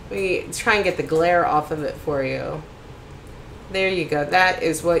 We try and get the glare off of it for you. There you go. That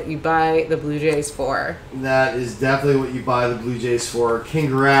is what you buy the Blue Jays for. That is definitely what you buy the Blue Jays for.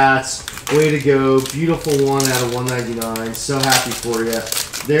 Congrats. Way to go. Beautiful one out of 199. So happy for you.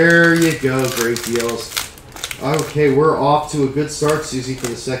 There you go. Great deals. Okay, we're off to a good start, Susie, for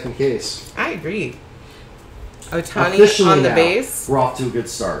the second case. I agree. Ohtani Officially on the now, base. we're off to a good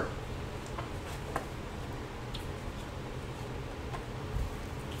start.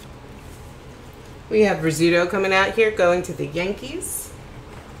 We have Rizzuto coming out here, going to the Yankees.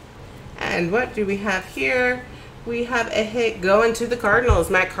 And what do we have here? We have a hit going to the Cardinals.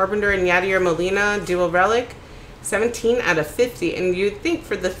 Matt Carpenter and Yadier Molina, dual relic. 17 out of 50. And you'd think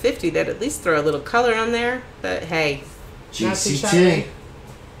for the 50 they'd at least throw a little color on there. But hey, not too JCT.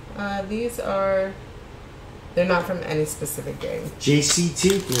 shabby. These are... They're not from any specific game.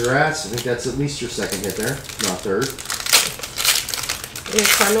 JCT, congrats. I think that's at least your second hit there, not third. The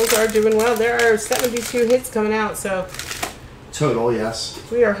Cardinals are doing well. There are 72 hits coming out, so Total, yes.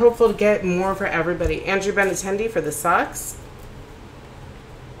 we are hopeful to get more for everybody. Andrew Benintendi for the Sox.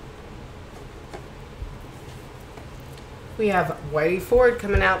 We have Whitey Ford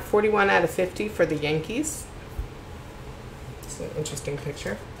coming out 41 out of 50 for the Yankees. It's an interesting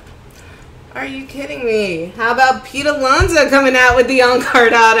picture. Are you kidding me? How about Pete Alonso coming out with the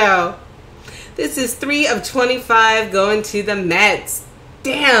on-card auto? This is 3 of 25 going to the Mets.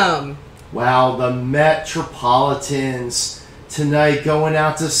 Damn. Wow, the Metropolitans tonight going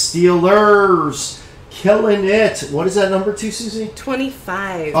out to Steelers. Killing it. What is that number 2, Susie?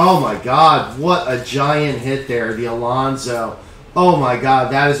 25. Oh my God, what a giant hit there, the Alonso. Oh my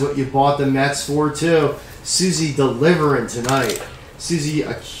God, that is what you bought the Mets for too. Susie delivering tonight. Susie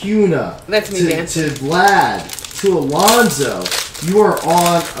Acuna That's me, Dan. to Vlad, to Alonso. You are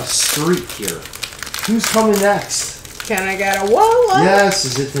on a streak here. Who's coming next? Can I get a whoa? Yes,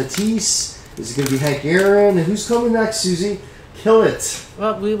 is it Tatis? Is it going to be Hank Aaron? And who's coming next, Susie? Kill it.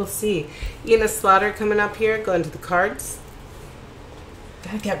 Well, we will see. Enos Slaughter coming up here, going to the Cards.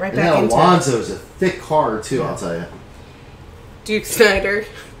 Gotta get right And back that into it. Alonso is a thick card too, I'll tell you. Duke Snyder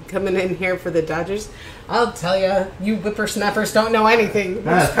coming in here for the Dodgers. I'll tell you, you whippersnappers don't know anything. These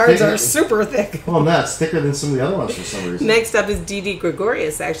Ah, cards thick. are super thick. Well, that's thicker than some of the other ones for some reason. Next up is Didi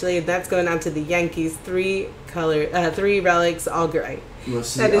Gregorius, actually. That's going out to the Yankees. 3 relics, all gray.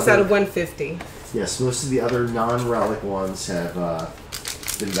 Most of That the is out other- of 150. Yes, most of the other non-relic ones have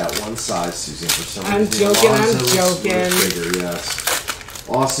been about one size, Susan. For some I'm reason, joking, Alonso I'm looks joking. bigger, yes.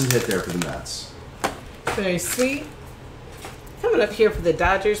 Awesome hit there for the Mets. Very sweet. Coming up here for the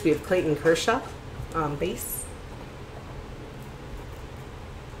Dodgers, we have Clayton Kershaw on base.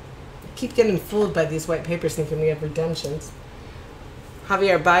 Keep getting fooled by these white papers thinking we have redemptions.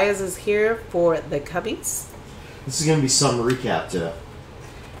 Javier Baez is here for the Cubbies. This is going to be some recap too.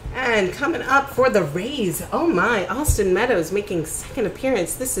 And coming up for the Rays, oh my, Austin Meadows making second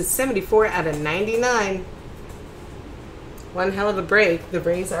appearance. This is 74 out of 99. One hell of a break. The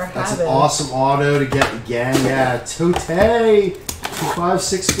Rays are That's having. an awesome auto to get again. Yeah, Tote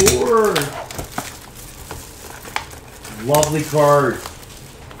 2564. Lovely card.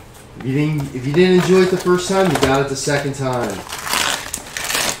 If you didn't enjoy it the first time, you got it the second time.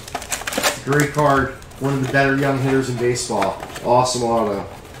 It's a great card. One of the better young hitters in baseball. Awesome auto.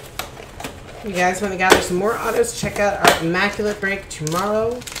 You guys want to gather some more autos? Check out our Immaculate Break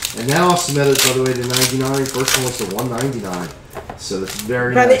tomorrow. And now Austin Meadows all the way to 99. First one was to 199. So that's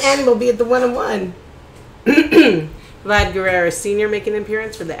very By nice. the end, we'll be at the 1-1. Vlad Guerrero Sr. making an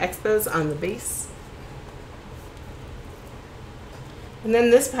appearance for the Expos on the base. And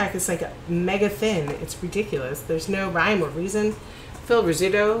then this pack is like mega thin. It's ridiculous. There's no rhyme or reason. Phil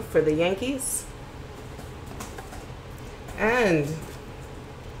Rizzuto for the Yankees. And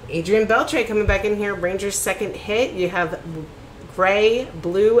Adrian Beltre coming back in here. Rangers' second hit. You have gray,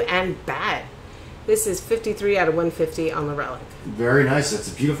 blue, and bat. This is 53 out of 150 on the relic. Very nice.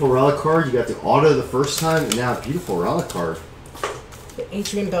 That's a beautiful relic card. You got the auto the first time, and now a beautiful relic card. The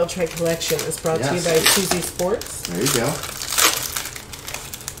Adrian Beltre collection is brought to you Yes. by Suzy Sports. There you go.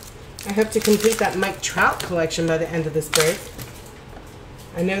 I hope to complete that Mike Trout collection by the end of this break.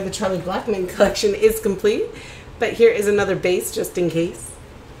 I know the Charlie Blackmon collection is complete, but here is another base just in case.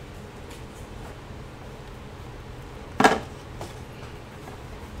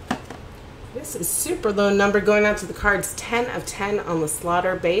 This is super low number going out to the cards. 10 of 10 on the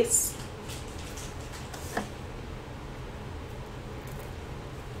Slaughter base.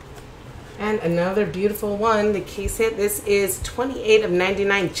 And another beautiful one, the case hit. This is 28 of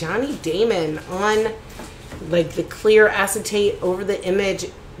 99. Johnny Damon on like the clear acetate over the image.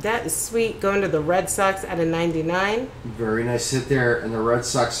 That is sweet. Going to the Red Sox at a 99. Very nice hit there. And the Red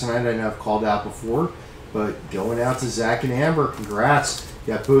Sox tonight, I know I've called out before, but going out to Zach and Amber. Congrats.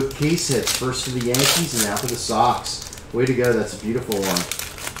 Got both case hits. First for the Yankees and now for the Sox. Way to go. That's a beautiful one.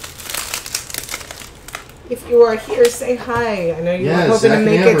 If you are here, say hi. I know you were hoping Zach to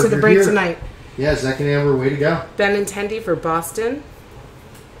make and Amber, it to the you're break here. tonight. Yeah, Zach and Amber, way to go. Benintendi for Boston.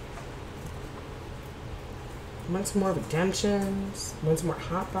 Once more redemptions. Once more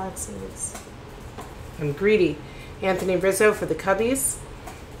hot boxes. I'm greedy. Anthony Rizzo for the Cubbies.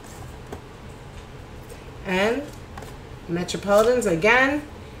 And Metropolitans again.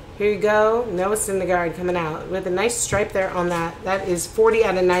 Here you go. Noah Syndergaard coming out with a nice stripe there on that. That is 40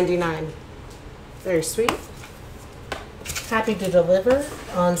 out of 99. Very sweet. Happy to deliver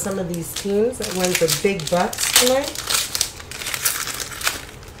on some of these teams that went for big bucks tonight.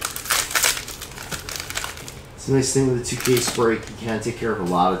 It's a nice thing with a 2-case break. You can take care of a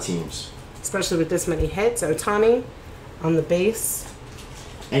lot of teams. Especially with this many hits. Ohtani on the base.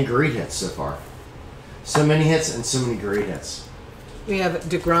 And great hits so far. So many hits and so many great hits. We have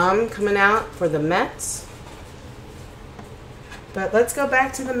DeGrom coming out for the Mets. But let's go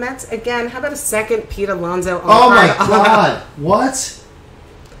back to the Mets again. How about a second Pete Alonso on Oh my card? God. What?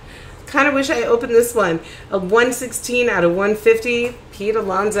 Kind of wish I opened this one. A 116 out of 150. Pete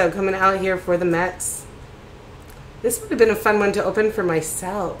Alonso coming out here for the Mets. This would have been a fun one to open for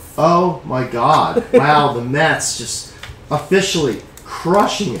myself. Oh my God. Wow, the Mets just officially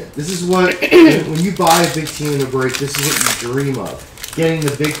crushing it. This is what, when you buy a big team in a break, this is what you dream of. Getting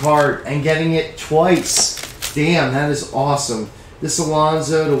the big card and getting it twice. Damn, that is awesome. This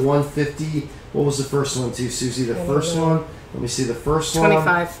Alonso to 150. What was the first one too, Susie? The first one? Let me see. The first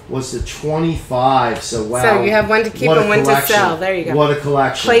 25. one was the 25. So, wow. So you have one to keep What a and one to collection. sell. There you go. What a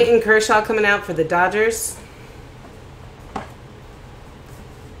collection. Clayton Kershaw coming out for the Dodgers.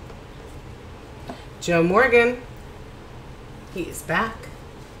 Joe Morgan. He is back.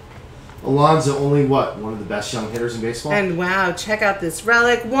 Alonso, only what? One of the best young hitters in baseball? And wow, check out this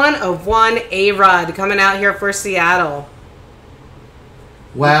relic. 1 of 1 A-Rod coming out here for Seattle.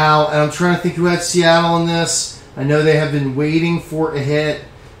 Wow, and I'm trying to think who had Seattle in this. I know they have been waiting for a hit.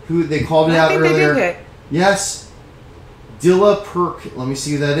 Who they called it out earlier. They did hit. Yes. Dilla Perk. Let me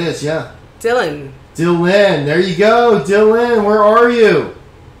see who that is. Yeah. Dylan. Dylan. There you go. Dylan, where are you?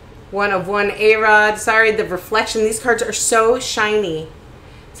 1 of 1 A-Rod. Sorry, the reflection. These cards are so shiny.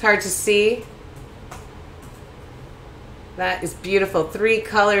 It's hard to see. That is beautiful. 3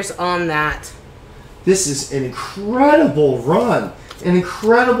 colors on that. This is an incredible run. An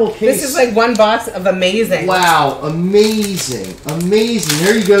incredible case. This is like one box of amazing. Wow, amazing. Amazing.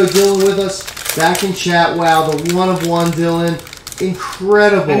 There you go, Dylan, with us. Back in chat. Wow, the 1 of 1, Dylan.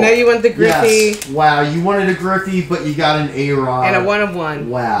 Incredible. I know you want the Griffey. Yes. Wow, you wanted a Griffey, but you got an A-Rod. And a 1 of 1.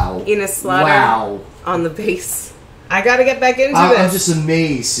 Wow. Enos Slaughter. Wow. On the base. I got to get back into this. I'm just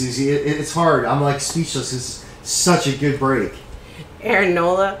amazed, Susie. It's hard. I'm like speechless. It's such a good break. Aaron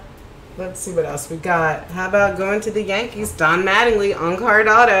Nola. Let's see what else we got. How about going to the Yankees? Don Mattingly on card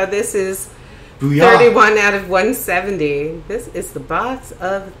auto. This is Booyah. 31 out of 170. This is the box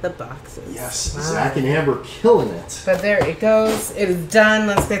of the boxes. Yes, Wow. Zach and Amber killing it. But there it goes. It is done.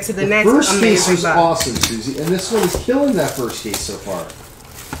 Let's get to the next First case amazing was box. awesome, Susie, and this one is killing that first case so far.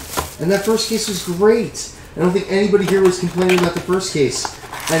 And that first case was great. I don't think anybody here was complaining about the first case.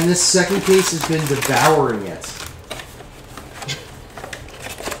 And this second case has been devouring it.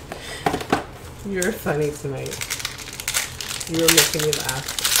 You're funny tonight. You're making me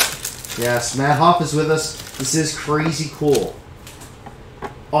laugh. Yes, Matt Hoff is with us. This is crazy cool.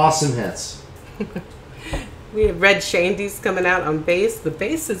 Awesome hits. We have Red Shandy's coming out on base. The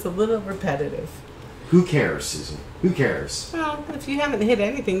base is a little repetitive. Who cares, Susie? Who cares? Well, if you haven't hit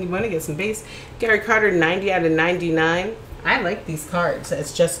anything, you want to get some base. Gary Carter, 90 out of 99. I like these cards.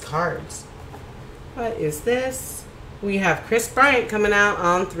 It's just cards. What is this? We have Chris Bryant coming out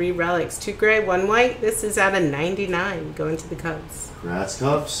on 3 relics. 2 gray, 1 white. This is out of 99 going to the Cubs. Congrats,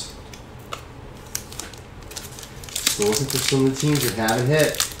 Cubs. Still looking for some of the teams that haven't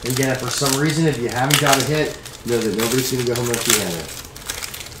hit. And again, for some reason, if you haven't got a hit, know that nobody's going to go home empty-handed.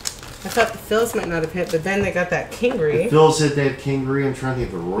 I thought the Phils might not have hit, but then they got that Kingery. The Phils hit. They have Kingery. I'm trying to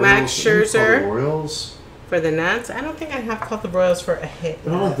think of the Royals. Max Scherzer. The Royals. For the Nats. I don't think I have called the Royals for a hit. I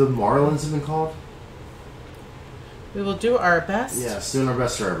don't know if the Marlins have been called. We will do our best. Yes, doing our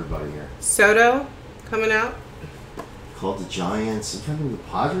best for everybody here. Soto coming out. Called the Giants. I'm trying to think of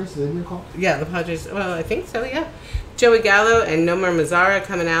the Padres. Have they been called? Yeah, the Padres. Well, I think so, yeah. Joey Gallo and Nomar Mazara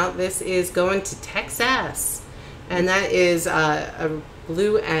coming out. This is going to Texas. And that is a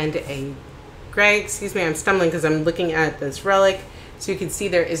blue and a gray. Excuse me, I'm stumbling because I'm looking at this relic. So you can see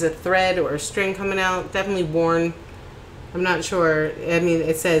there is a thread or a string coming out. Definitely worn. I'm not sure. I mean,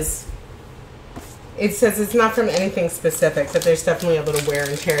 it says it's not from anything specific, but there's definitely a little wear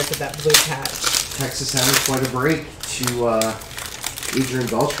and tear to that blue patch. Texas having quite a break to Adrian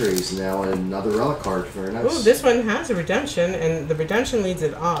Beltre now another relic card. Very nice. Oh, this one has a redemption, and the redemption leads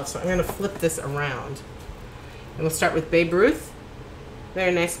it off. So I'm going to flip this around. And we'll start with Babe Ruth.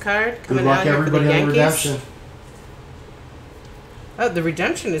 Very nice card. Good luck, everybody, on the redemption. Oh, the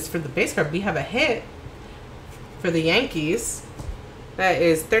redemption is for the base card. We have a hit for the Yankees. That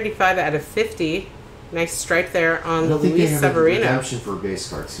is 35 out of 50. Nice stripe there on the Luis Severino. Redemption for a base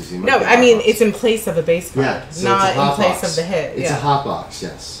card. No, I mean it's in place of a base card, yeah, so not in place of the hit. It's a hot box,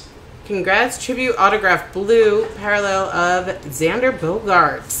 yes. Congrats, tribute autograph blue parallel of Xander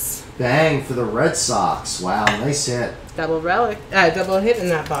Bogaerts. Bang for the Red Sox! Wow, nice hit. Double relic, double hit in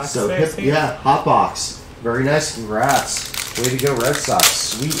that box. So yeah, hot box. Very nice. Congrats. Way to go, Red Sox.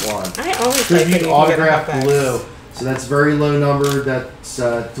 Sweet one. I always like tribute autograph blue. So that's very low number. That's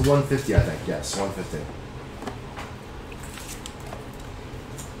to 150, I think. Yes, 150.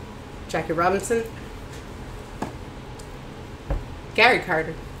 Jackie Robinson. Gary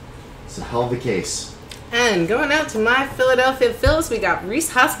Carter. It's a hell of a case. And going out to my Philadelphia Phils, we got Rhys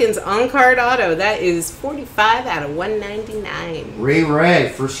Hoskins on-card auto. That is 45 out of 199. Ray.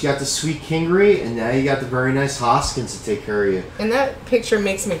 First you got the sweet Kingery, and now you got the very nice Hoskins to take care of you. And that picture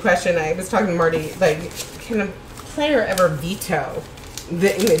makes me question. I was talking to Marty, like, can a player ever veto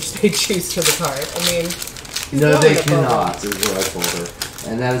the image they choose for the card? I mean, no, they cannot, is what I told her.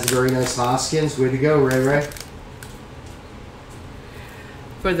 And that is a very nice Hoskins. Way to go, Ray.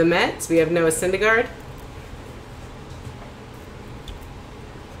 For the Mets, we have Noah Syndergaard.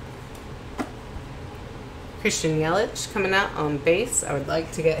 Christian Yelich coming out on base. I would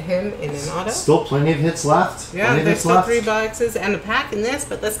like to get him in an auto. Still plenty of hits left. Yeah, there's still 3 boxes and a pack in this,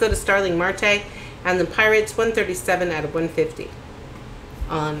 but let's go to Starling Marte and the Pirates, 137 out of 150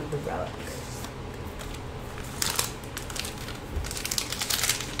 on the relic.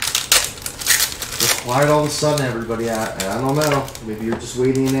 It's quiet all of a sudden, everybody. I don't know. Maybe you're just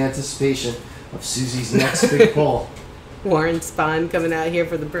waiting in anticipation of Susie's next big pull. Warren Spahn coming out here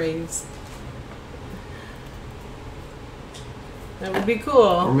for the Braves. That would be cool.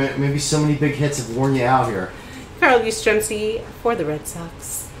 Or maybe so many big hits have worn you out here. Carl Yastrzemski for the Red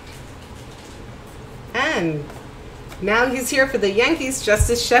Sox. And now he's here for the Yankees,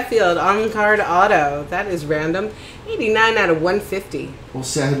 Justice Sheffield, on-card auto. That is random. 89 out of 150. Well,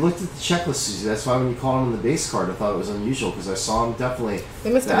 see, I had looked at the checklist, Susie. That's why when you called him on the base card, I thought it was unusual, because I saw him definitely...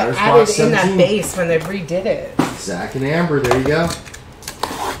 They must have added in that base when they redid it. Zach and Amber, there you go.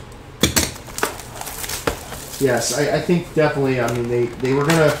 Yes, I think definitely, I mean, they were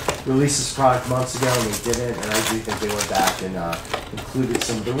going to release this product months ago, and they didn't, and I do think they went back and included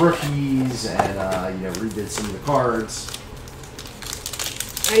some of the rookies and, redid some of the cards.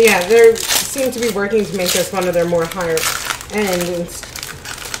 Yeah, they seem to be working to make this one of their more higher end,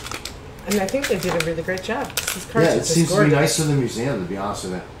 and I think they did a really great job. These cards it seems gorgeous. to be nice for the museum, to be honest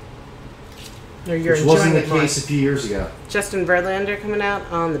with you. Which wasn't the case a few years ago. Justin Verlander coming out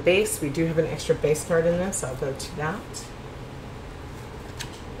on the base. We do have an extra base card in this. I'll go to that.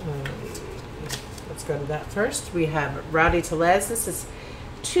 Let's go to that first. We have Rowdy Tellez. This is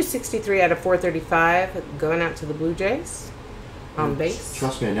 263 out of 435 going out to the Blue Jays on base.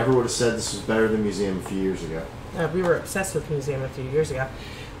 Trust me, I never would have said this was better than Museum a few years ago. We were obsessed with Museum a few years ago.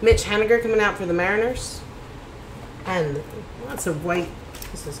 Mitch Haniger coming out for the Mariners. And lots of white.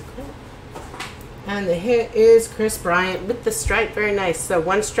 This is a clear. And the hit is Chris Bryant with the stripe. Very nice. So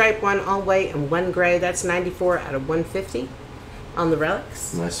 1 stripe, 1 all white, and 1 gray. That's 94 out of 150 on the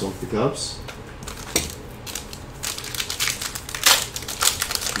relics. Nice one for the Cubs.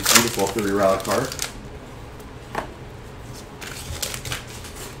 Beautiful 3 relic card.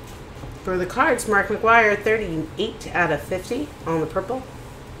 For the cards, Mark McGwire, 38 out of 50 on the purple.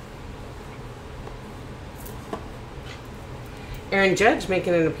 Aaron Judge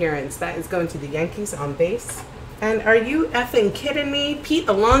making an appearance. That is going to the Yankees on base. And are you effing kidding me? Pete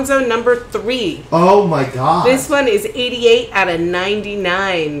Alonso, number 3. Oh my God. This one is 88 out of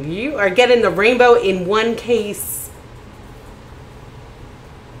 99. You are getting the rainbow in one case.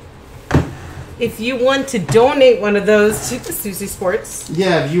 If you want to donate one of those to the Susie Sports.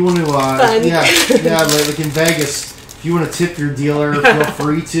 Yeah, if you want to, Fun. yeah, like in Vegas, if you want to tip your dealer, feel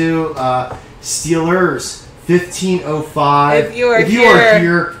free to. Steelers 1505. If you are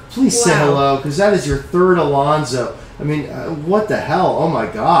here, please say wow. hello, because that is your 3rd Alonso. I mean, what the hell? Oh my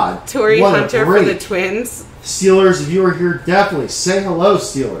God. Torrey What a Hunter for great- the Twins. Steelers, if you are here, definitely say hello,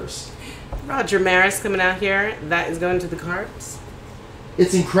 Steelers. Roger Maris coming out here. That is going to the Cards.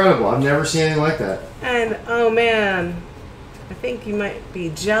 It's incredible. I've never seen anything like that. And, oh man, I think you might be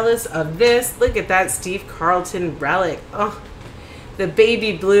jealous of this. Look at that Steve Carlton relic. Oh, the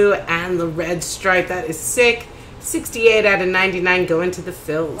baby blue and the red stripe. That is sick. 68 out of 99 going to the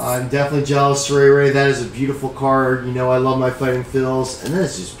Phils. I'm definitely jealous, Ray. That is a beautiful card. You know, I love my Fighting Phils. And that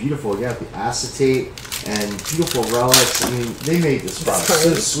is just beautiful. You got the acetate and beautiful relics. I mean, they made this product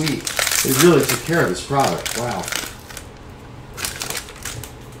so sweet. They really took care of this product. Wow.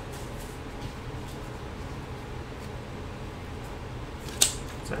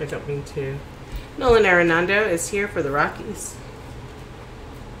 Sorry, I don't mean to. Nolan Arenado is here for the Rockies.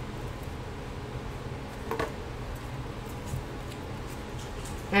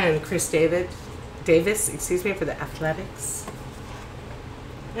 And Chris Davis, for the Athletics.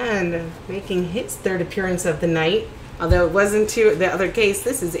 And making his 3rd appearance of the night, although it wasn't to the other case,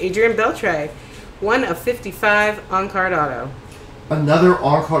 this is Adrian Beltre. 1 of 55 on-card auto. Another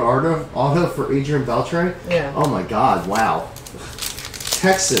on-card auto for Adrian Beltre? Yeah. Oh my God, wow.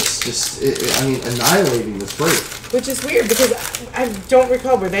 Texas just, annihilating this break. Which is weird because I don't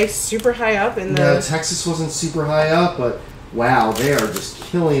recall, were they super high up in the... No, Texas wasn't super high up, but wow, they are just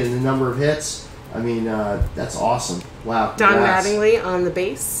killing it in the number of hits. I mean, that's awesome. Wow. Don congrats. Mattingly on the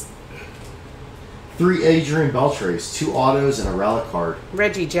base. 3 Adrian Beltres, 2 autos, and a relic card.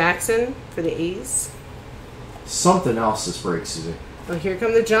 Reggie Jackson for the A's. Something else this break, Susie. Well, here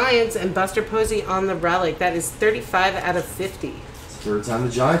come the Giants and Buster Posey on the relic. That is 35 out of 50. It's the 3rd time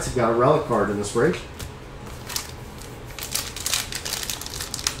the Giants have got a relic card in this break.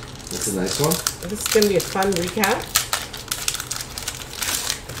 That's a nice one. This is going to be a fun recap.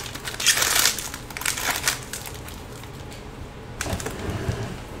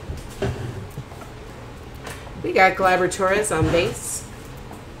 We got Gleyber Torres on base.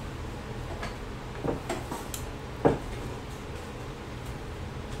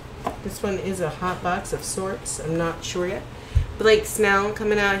 This one is a hot box of sorts. I'm not sure yet. Blake Snell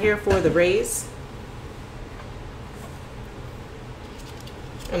coming out here for the Rays.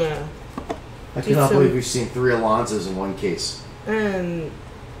 And I cannot believe we've seen 3 Alonsos in one case. and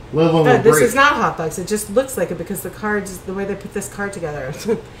This this is not hot box. It just looks like it because the cards, the way they put this card together.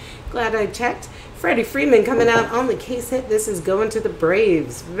 Glad I checked. Freddie Freeman coming out on the case hit. This is going to the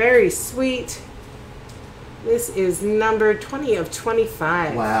Braves. Very sweet. This is number 20 of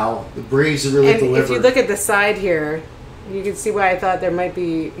 25. Wow, the Braves are really delivered. If you look at the side here, you can see why I thought there might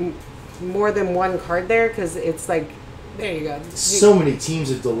be more than one card there because it's like, there you go. So many teams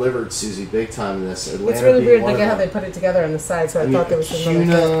have delivered, Susie, big time in this. Atlanta It's really being weird one looking of how they them. put it together on the side, so I thought there was another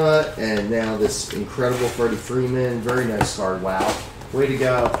card. Acuna, and now this incredible Freddie Freeman. Very nice card. Wow. Way to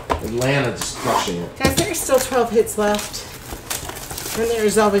go. Atlanta just crushing it. Guys, there's still 12 hits left. And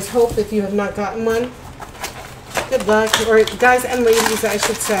there's always hope if you have not gotten one. Good luck. Or guys and ladies, I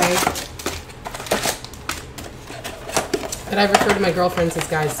should say. But I refer to my girlfriends as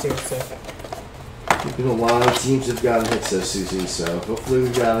guys too, so. There's been a lot of teams have gotten hits though, Susie, so hopefully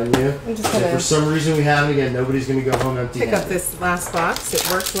we've gotten you. I'm just If gonna for some reason we haven't, again, nobody's going to go home empty pick up this last box. It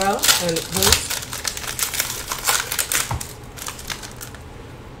works well and it holds.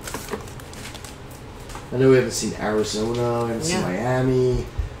 I know we haven't seen Arizona, we haven't seen Yeah. Miami.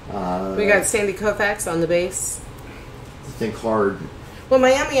 We got Sandy Koufax on the base. I think hard. Well,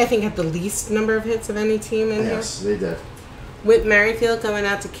 Miami, I think, had the least number of hits of any team in Yes, they did. here. Whit Merrifield going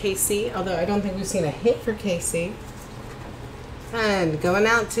out to KC, although I don't think we've seen a hit for KC. And going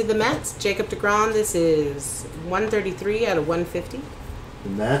out to the Mets, Jacob deGrom. This is 133 out of 150. The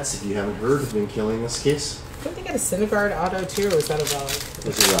Mets, if you haven't heard, have been killing this case. Did they get a Syndergaard auto too, or was that a relic?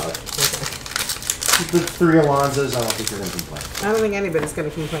 It's a relic. Okay. The 3 Alonsos, I don't think they're going to complain. I don't think anybody's going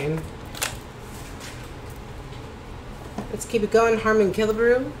to complain. Let's keep it going. Harmon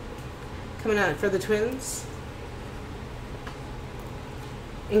Killebrew coming out for the Twins.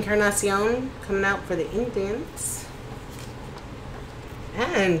 Encarnacion coming out for the Indians.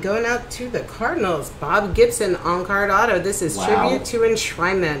 And going out to the Cardinals, Bob Gibson on-card auto. This is Wow. tribute to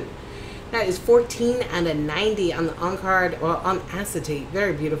enshrinement. That is 14 out of 90 on the on-card, or on acetate.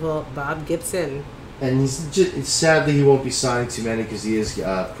 Very beautiful, Bob Gibson. And sadly, he won't be signing too many because he is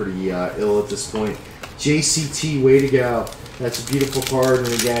pretty ill at this point. JCT, way to go. That's a beautiful card.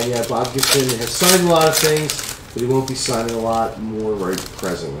 And again, yeah, Bob Gibson has signed a lot of things, but he won't be signing a lot more right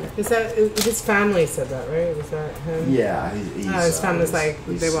presently. Is that his family said that, right? Was that him? Yeah, his family's like,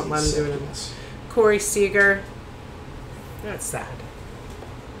 they won't let him do it. Corey Seager. That's sad.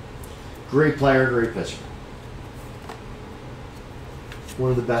 Great player, great pitcher. One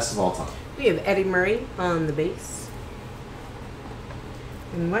of the best of all time. We have Eddie Murray on the base.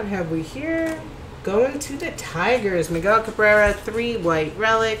 And what have we here? Going to the Tigers. Miguel Cabrera, 3 white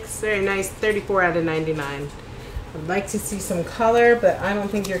relics. Very nice, 34 out of 99. I'd like to see some color, but I don't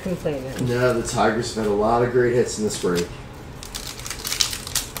think you're complaining. No, the Tigers have had a lot of great hits in this break.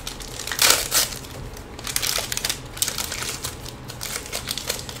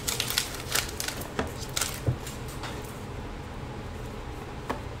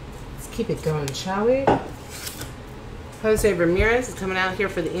 Keep it going, shall we? Jose Ramirez is coming out here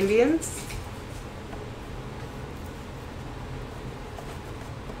for the Indians.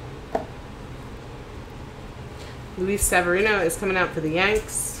 Luis Severino is coming out for the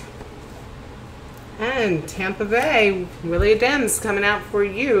Yanks. And Tampa Bay, Willie Adams coming out for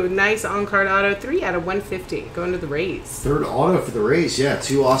you. Nice on-card auto, 3 out of 150, going to the Rays. Third auto for the Rays, yeah.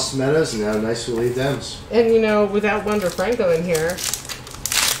 2 Austin Meadows and now a nice Willie Adams. And, you know, without Wander Franco in here,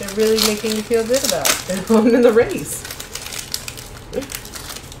 they're really making you feel good about them in the race.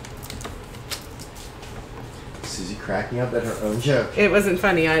 Susie cracking up at her own joke. It wasn't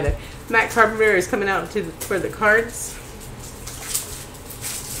funny either. Matt Carpenter is coming out for the Cards.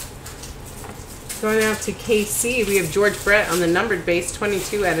 Going out to KC, we have George Brett on the numbered base,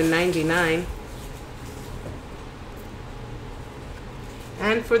 22 out of 99.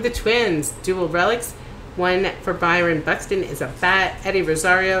 And for the Twins, dual relics. 1 for Byron Buxton is a bat. Eddie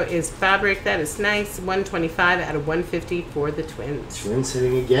Rosario is fabric. That is nice. 125 out of 150 for the Twins. Twins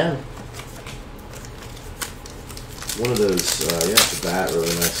hitting again. One of those, yeah, the bat, really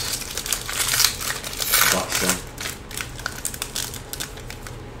nice. Buxton.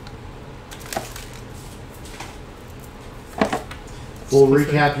 Full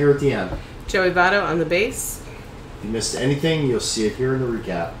recap here at the end. Joey Votto on the base. If you missed anything, you'll see it here in the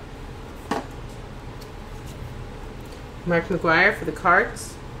recap. Mark McGwire for the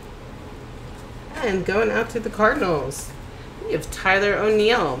Cards. And going out to the Cardinals, we have Tyler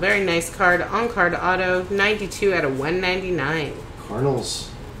O'Neill. Very nice card. On-card auto, 92 out of 199.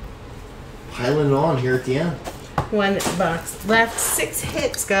 Cardinals piling on here at the end. 1 box left. 6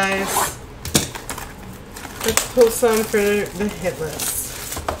 hits, guys. Let's pull some for the hit list.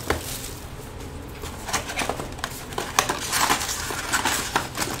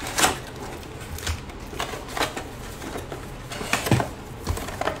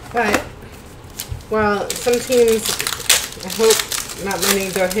 But, well, some teams, I hope not many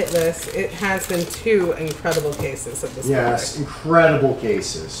go hitless. It has been 2 incredible cases of this Yes, product. incredible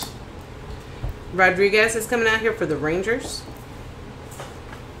cases. Rodriguez is coming out here for the Rangers.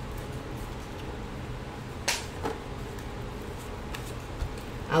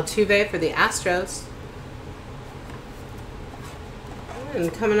 Altuve for the Astros.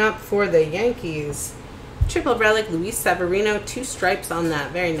 And coming up for the Yankees, triple relic Luis Severino, 2 stripes on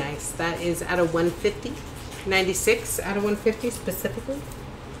that. Very nice. That is out of 150. 96 out of 150 specifically.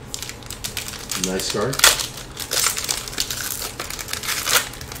 Nice card.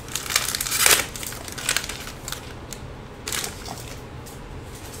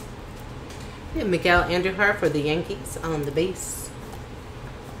 We have Miguel Andujar for the Yankees on the base.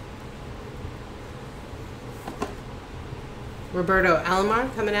 Roberto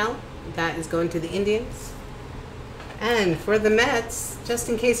Alomar coming out. That is going to the Indians. And for the Mets, just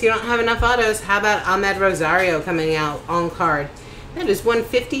in case you don't have enough autos, how about Ahmed Rosario coming out on card? That is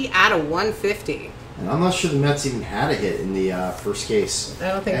 150 out of 150. And I'm not sure the Mets even had a hit in the first case. I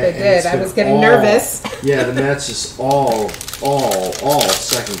don't think they did. I was getting nervous. Yeah, the Mets just all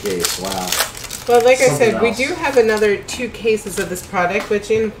second case. Wow. Well, like Something I said, we else. do have another 2 cases of this product,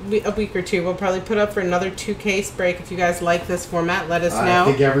 which in a week or 2 we'll probably put up for another 2-case break. If you guys like this format, let us know. I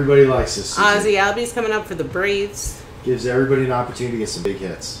think everybody likes this. Ozzie Albies coming up for the Braves. Gives everybody an opportunity to get some big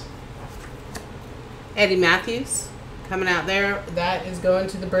hits. Eddie Matthews coming out there. That is going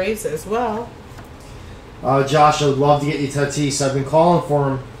to the Braves as well. Josh, I would love to get you Tatis. I've been calling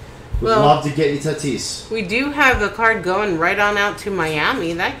for him. Would love to get you Tatis. We do have the card going right on out to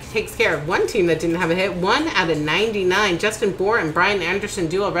Miami. That takes care of one team that didn't have a hit. 1 out of 99. Justin Bour and Brian Anderson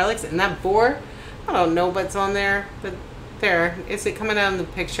dual relics. And that Bour, I don't know what's on there, but there. Is it coming out in the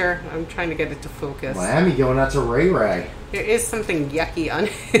picture? I'm trying to get it to focus. Miami going out to Ray Ray. There is something yucky on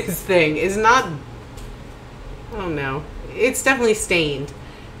his thing. It's not... Oh, no. It's definitely stained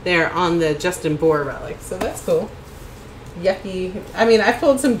there on the Justin Bohr relic. So that's cool. Yucky. I mean, I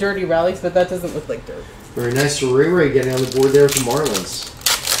pulled some dirty relics, but that doesn't look like dirt. Very nice for Ray Ray getting on the board there with the Marlins.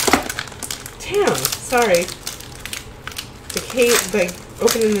 Damn. Sorry. The case, like,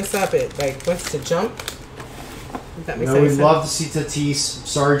 opening this up, it, like, wants to jump. If that makes No, any we'd sense. love to see Tatis.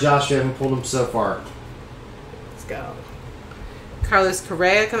 Sorry, Josh, we haven't pulled him so far. Let's go. Carlos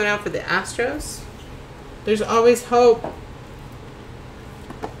Correa coming out for the Astros. There's always hope.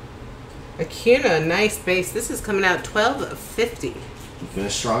 Acuna, nice base. This is coming out 12/50. You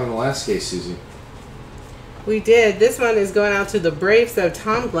finished strong in the last case, Susie. We did. This one is going out to the Braves, though.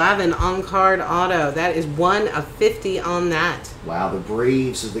 Tom Glavine on card auto. That is 1/50 on that. Wow, the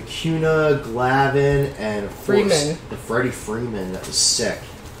Braves with Acuna, Glavine, and of Freeman. course, the Freddie Freeman. That was sick.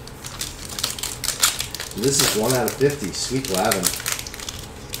 And this is 1/50. Sweet Glavine.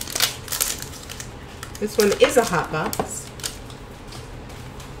 This one is a hot box.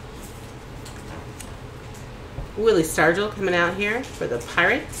 Willie Stargell coming out here for the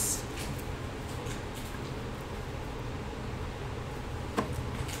Pirates.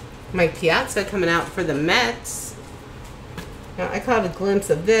 Mike Piazza coming out for the Mets. Now, I caught a glimpse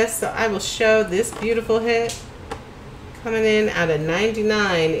of this, so I will show this beautiful hit. Coming in out of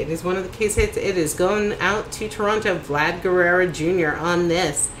 99. It is one of the case hits. It is going out to Toronto. Vlad Guerrero Jr. on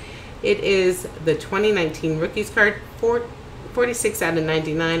this. It is the 2019 Rookies card. 46 out of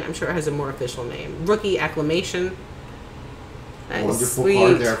 99. I'm sure it has a more official name. Rookie Acclamation. That is Wonderful sweet.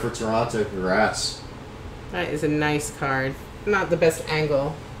 card there for Toronto. Congrats. That is a nice card. Not the best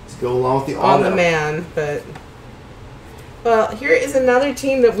angle To go along with the on auto. the man, but... Well, here is another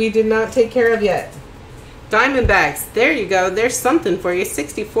team that we did not take care of yet. Diamondbacks. There you go. There's something for you.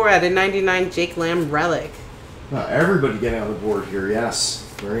 64 out of 99 Jake Lamb relic. Everybody getting on the board here, yes.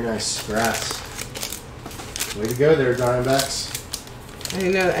 Very nice. Congrats. Way to go there, Diamondbacks.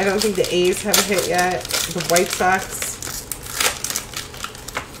 I don't think the A's have a hit yet. The White Sox.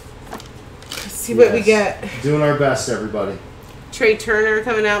 Let's see what we Yes. get. Doing our best, everybody. Trey Turner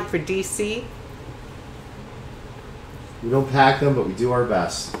coming out for DC. We don't pack them, but we do our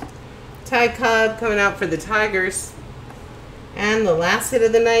best. Ty Cobb coming out for the Tigers. And the last hit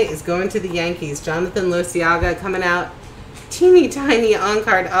of the night is going to the Yankees. Jonathan Losiaga coming out. Teeny tiny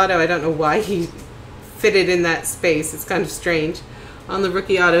on-card auto. I don't know why he fitted in that space. It's kind of strange. On the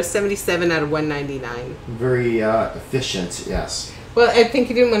rookie auto, 77 out of 199. Very efficient, yes. Well, I think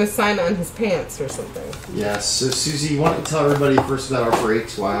he didn't want to sign on his pants or something. Yes. So, Susie, you want to tell everybody first about our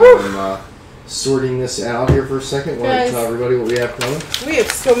breaks while I'm sorting this out here for a second? Want to Guys. tell everybody what we have coming? We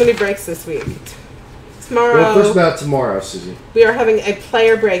have so many breaks this week. Tomorrow, Well, first about tomorrow, Susie. we are having a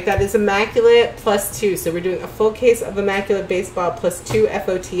player break. That is Immaculate plus 2. So we're doing a full case of Immaculate Baseball plus 2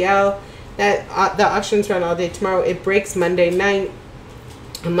 FOTL. That the auctions run all day tomorrow. It breaks Monday night.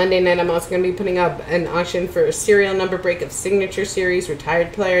 On Monday night, I'm also going to be putting up an auction for a serial number break of Signature Series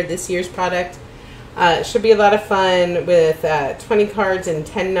Retired Player, this year's product. It should be a lot of fun with 20 cards and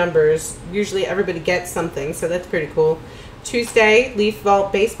 10 numbers. Usually everybody gets something, so that's pretty cool. Tuesday, Leaf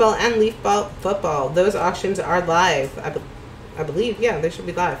Vault Baseball and Leaf Vault Football. Those auctions are live. I believe, yeah, they should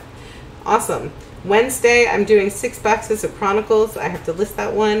be live. Awesome. Wednesday, I'm doing 6 boxes of Chronicles. I have to list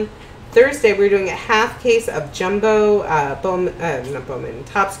that one. Thursday, we're doing a half case of Jumbo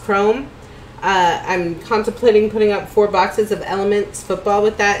Topps Chrome. I'm contemplating putting up 4 boxes of Elements Football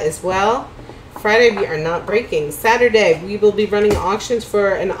with that as well. Friday, we are not breaking. Saturday, we will be running auctions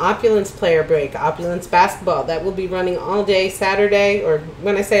for an Opulence player break, Opulence Basketball. That will be running all day Saturday, or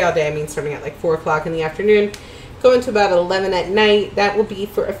when I say all day, I mean starting at like 4 o'clock in the afternoon, going to about 11 at night. That will be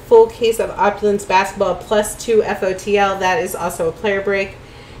for a full case of Opulence Basketball plus 2 FOTL. That is also a player break.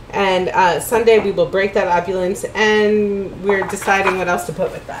 And Sunday, we will break that Opulence, and we're deciding what else to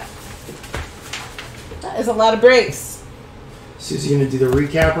put with that. That is a lot of breaks. Susie's going to do the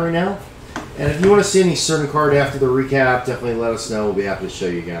recap right now. And if you want to see any certain card after the recap, definitely let us know. We'll be happy to show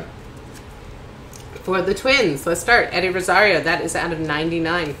you again. For the Twins, let's start. Eddie Rosario, that is out of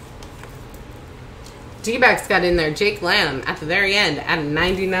 99. D-backs got in there. Jake Lamb at the very end, out of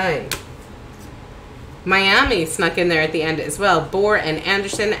 99. Miami snuck in there at the end as well. Bohr and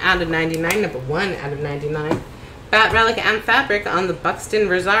Anderson out of 99. Number 1 out of 99. Bat Relic and Fabric on the Buxton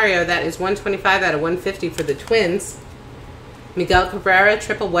Rosario. That is 125 out of 150 for the Twins. Miguel Cabrera,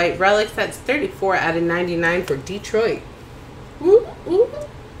 Triple White Relic. That's 34 out of 99 for Detroit. Ooh, ooh.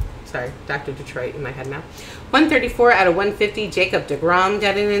 Sorry, Dr. Detroit in my head now. 134 out of 150. Jacob deGrom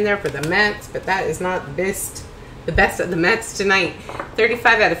getting in there for the Mets, but that is not this The best of the Mets tonight.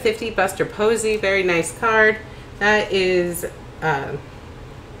 35 out of 50, Buster Posey. Very nice card. That is,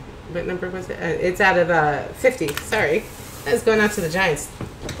 what number was it? It's out of 50, sorry. That is going out to the Giants.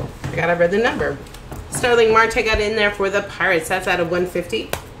 I forgot I read the number. Starling Marte got in there for the Pirates. That's out of 150.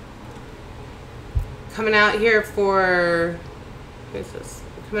 Coming out here for, what is this?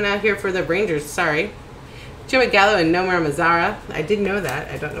 Coming out here for the Rangers, sorry. Joey Gallo and Nomar Mazara. I did know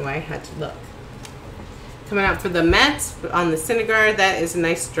that. I don't know why I had to look. Coming out for the Mets on the Syndergaard. That is a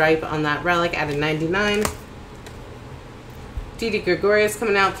nice stripe on that relic out of 99. Didi Gregorius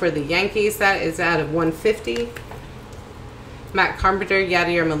coming out for the Yankees. That is out of 150. Matt Carpenter,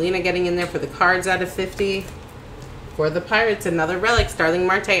 Yadier Molina getting in there for the Cards out of 50. For the Pirates, another relic. Starling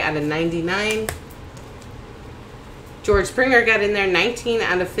Marte out of 99. George Springer got in there, 19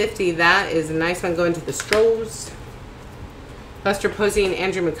 out of 50. That is a nice one going to the Stros. Buster Posey and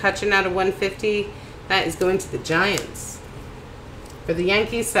Andrew McCutchen out of 150. That is going to the Giants. For the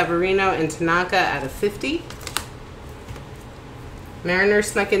Yankees, Severino and Tanaka out of 50.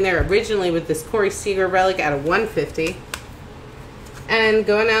 Mariners snuck in there originally with this Corey Seager relic out of 150. And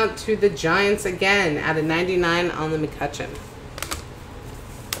going out to the Giants again out of 99 on the McCutchen.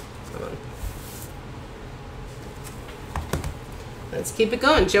 Let's keep it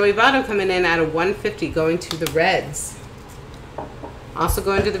going. Joey Votto coming in out of 150 going to the Reds. Also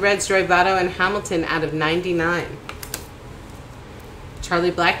going to the Reds, Joey Votto and Hamilton out of 99. Charlie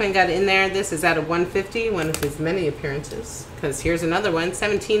Blackmon got in there. This is out of 150, one of his many appearances. Because here's another one,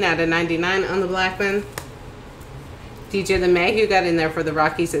 17 out of 99 on the Blackmon. DJ LeMahieu got in there for the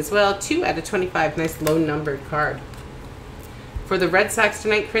Rockies as well. 2 out of 25, nice low numbered card. For the Red Sox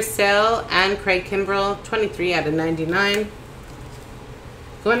tonight, Chris Sale and Craig Kimbrell, 23 out of 99.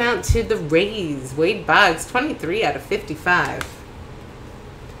 Going out to the Rays, Wade Boggs, 23 out of 55.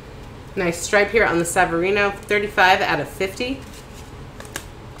 Nice stripe here on the Severino, 35 out of 50.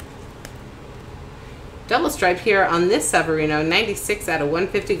 Double stripe here on this Severino, 96 out of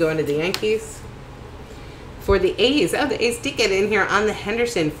 150 going to the Yankees. For the A's, oh, the A's did get in here on the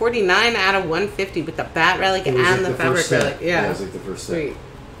Henderson, 49 out of 150 with the bat relic and like the fabric relic. Yeah, it was like the first set. Sweet.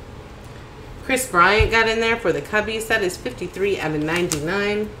 Chris Bryant got in there for the Cubbies. That is 53 out of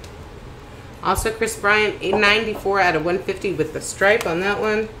 99. Also, Chris Bryant, 94 out of 150 with the stripe on that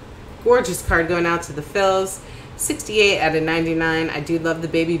one. Gorgeous card going out to the Phils. 68 out of 99. I do love the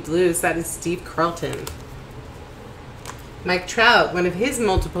baby blues. That is Steve Carlton. Mike Trout, one of his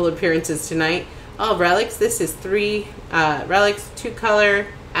multiple appearances tonight. All relics. This is 3 relics, 2 color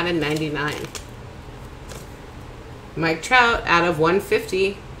out of 99. Mike Trout out of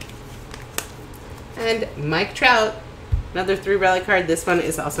 150. And Mike Trout, another 3 relic card. This one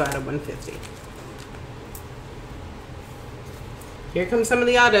is also out of 150. Here comes some of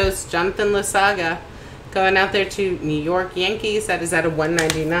the autos. Jonathan Losaga going out there to New York Yankees. That is out of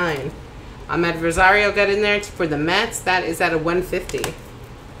 199. Ahmed Rosario got in there for the Mets. That is out of 150.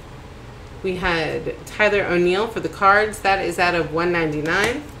 We had Tyler O'Neill for the Cards. That is out of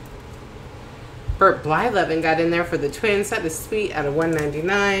 199. Bert Blyleven got in there for the Twins. That is sweet, out of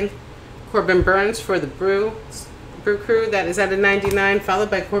 199. Corbin Burns for the Brew Crew. That is out of 99.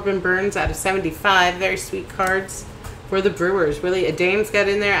 Followed by Corbin Burns out of 75. Very sweet cards for the Brewers. Willie Adames got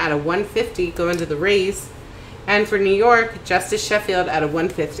in there out of 150 going to the Rays. And for New York, Justice Sheffield out of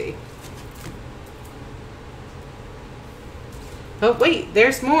 150. But wait,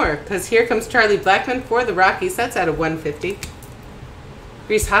 there's more, because here comes Charlie Blackmon for the Rockies. That's out of 150.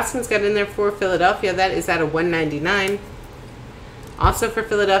 Rhys Hoskins got in there for Philadelphia. That is out of 199. Also for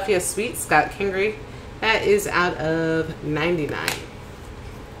Philadelphia, sweet Scott Kingery. That is out of 99.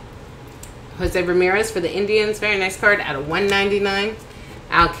 Jose Ramirez for the Indians. Very nice card, out of 199.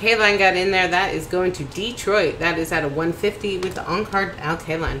 Al Kaline got in there. That is going to Detroit. That is out of 150 with the on-card Al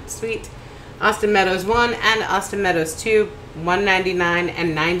Kaline. Sweet. Austin Meadows 1 and Austin Meadows 2, 199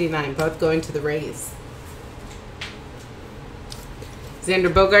 and 99, both going to the Rays.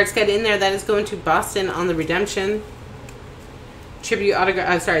 Xander Bogaerts got in there. That is going to Boston on the redemption. Tribute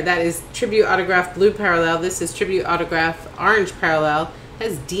autograph. That is tribute autograph blue parallel. This is tribute autograph orange parallel. That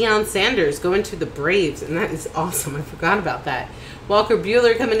is Deion Sanders going to the Braves, and that is awesome. I forgot about that. Walker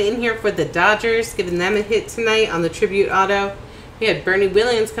Buehler coming in here for the Dodgers, giving them a hit tonight on the tribute auto. We had Bernie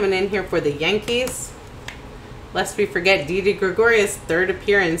Williams coming in here for the Yankees. Lest we forget, Didi Gregorius, 3rd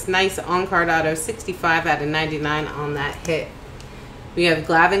appearance. Nice on-card auto, 65 out of 99 on that hit. We have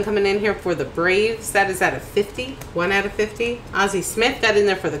Glavine coming in here for the Braves. That is out of 50, 1 out of 50. Ozzie Smith got in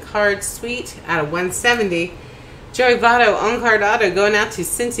there for the Cards, sweet, out of 170. Joey Votto, on-card auto, going out to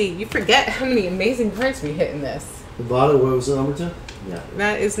Cincy. You forget how many amazing cards we hit in this. The Votto, what was the number 2? Yeah.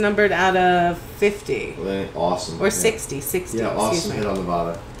 That is numbered out of 50. Well, awesome. Or 60. 60. Yeah, awesome hit on the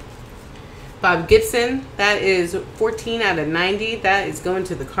bottom. Bob Gibson, that is 14 out of 90. That is going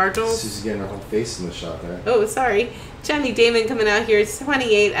to the Cardinals. She's getting her whole face in the shot there. Oh, sorry. Johnny Damon coming out here. It's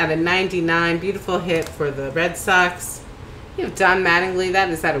 28 out of 99. Beautiful hit for the Red Sox. You have Don Mattingly. That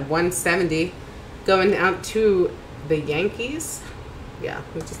is out of 170. Going out to the Yankees. Yeah,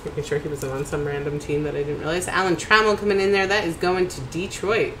 I'm just making sure he was on some random team that I didn't realize. Alan Trammell coming in there. That is going to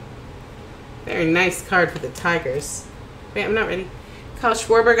Detroit. Very nice card for the Tigers. Wait, I'm not ready. Kyle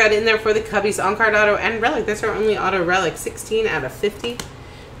Schwarber got in there for the Cubbies. On-card auto and relic. That's our only auto relic. 16 out of 50.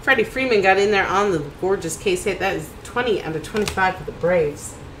 Freddie Freeman got in there on the gorgeous case hit. That is 20 out of 25 for the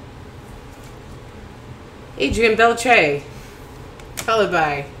Braves. Adrian Beltre. Followed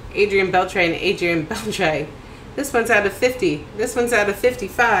by Adrian Beltre and Adrian Beltre. This one's out of 50. This one's out of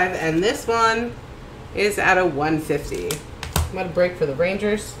 55. And this one is out of 150. What a break for the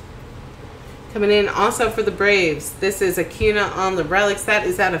Rangers. Coming in also for the Braves, this is Acuna on the relics. That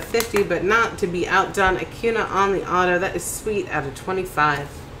is out of 50, but not to be outdone. Acuna on the auto. That is sweet out of 25.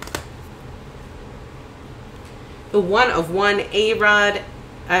 The 1/1 A-Rod.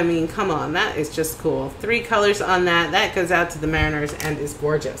 I mean, come on. That is just cool. 3 colors on that. That goes out to the Mariners and is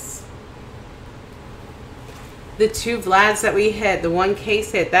gorgeous. The 2 Vlads that we hit, the 1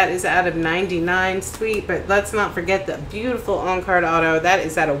 case hit, that is out of 99. Sweet, but let's not forget the beautiful on-card auto. That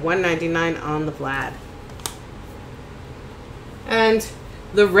is out of 199 on the Vlad. And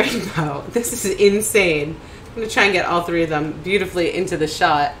the rainbow. This is insane. I'm going to try and get all 3 of them beautifully into the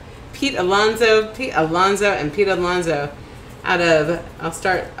shot. Pete Alonso, and Pete Alonso out of, I'll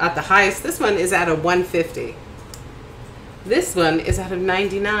start at the highest. This one is out of 150. This one is out of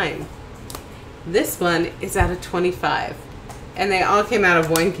 99. This one is out of 25. And they all came out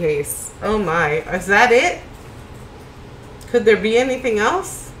of 1 case. Oh my. Is that it? Could there be anything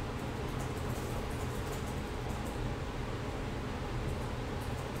else?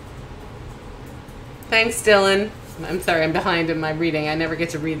 Thanks, Dylan. I'm sorry, I'm behind in my reading. I never get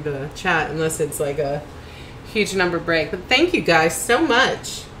to read the chat unless it's like a huge number break. But thank you guys so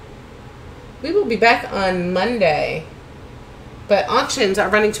much. We will be back on Monday. But auctions are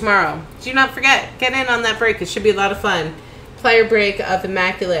running tomorrow. Do not forget, get in on that break. It should be a lot of fun. Player break of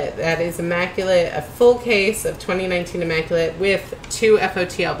Immaculate. That is Immaculate, a full case of 2019 Immaculate with 2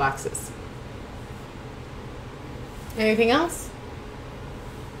 FOTL boxes. Anything else?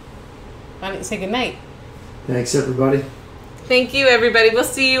 Why don't you say goodnight? Thanks, everybody. Thank you, everybody. We'll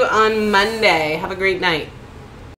see you on Monday. Have a great night.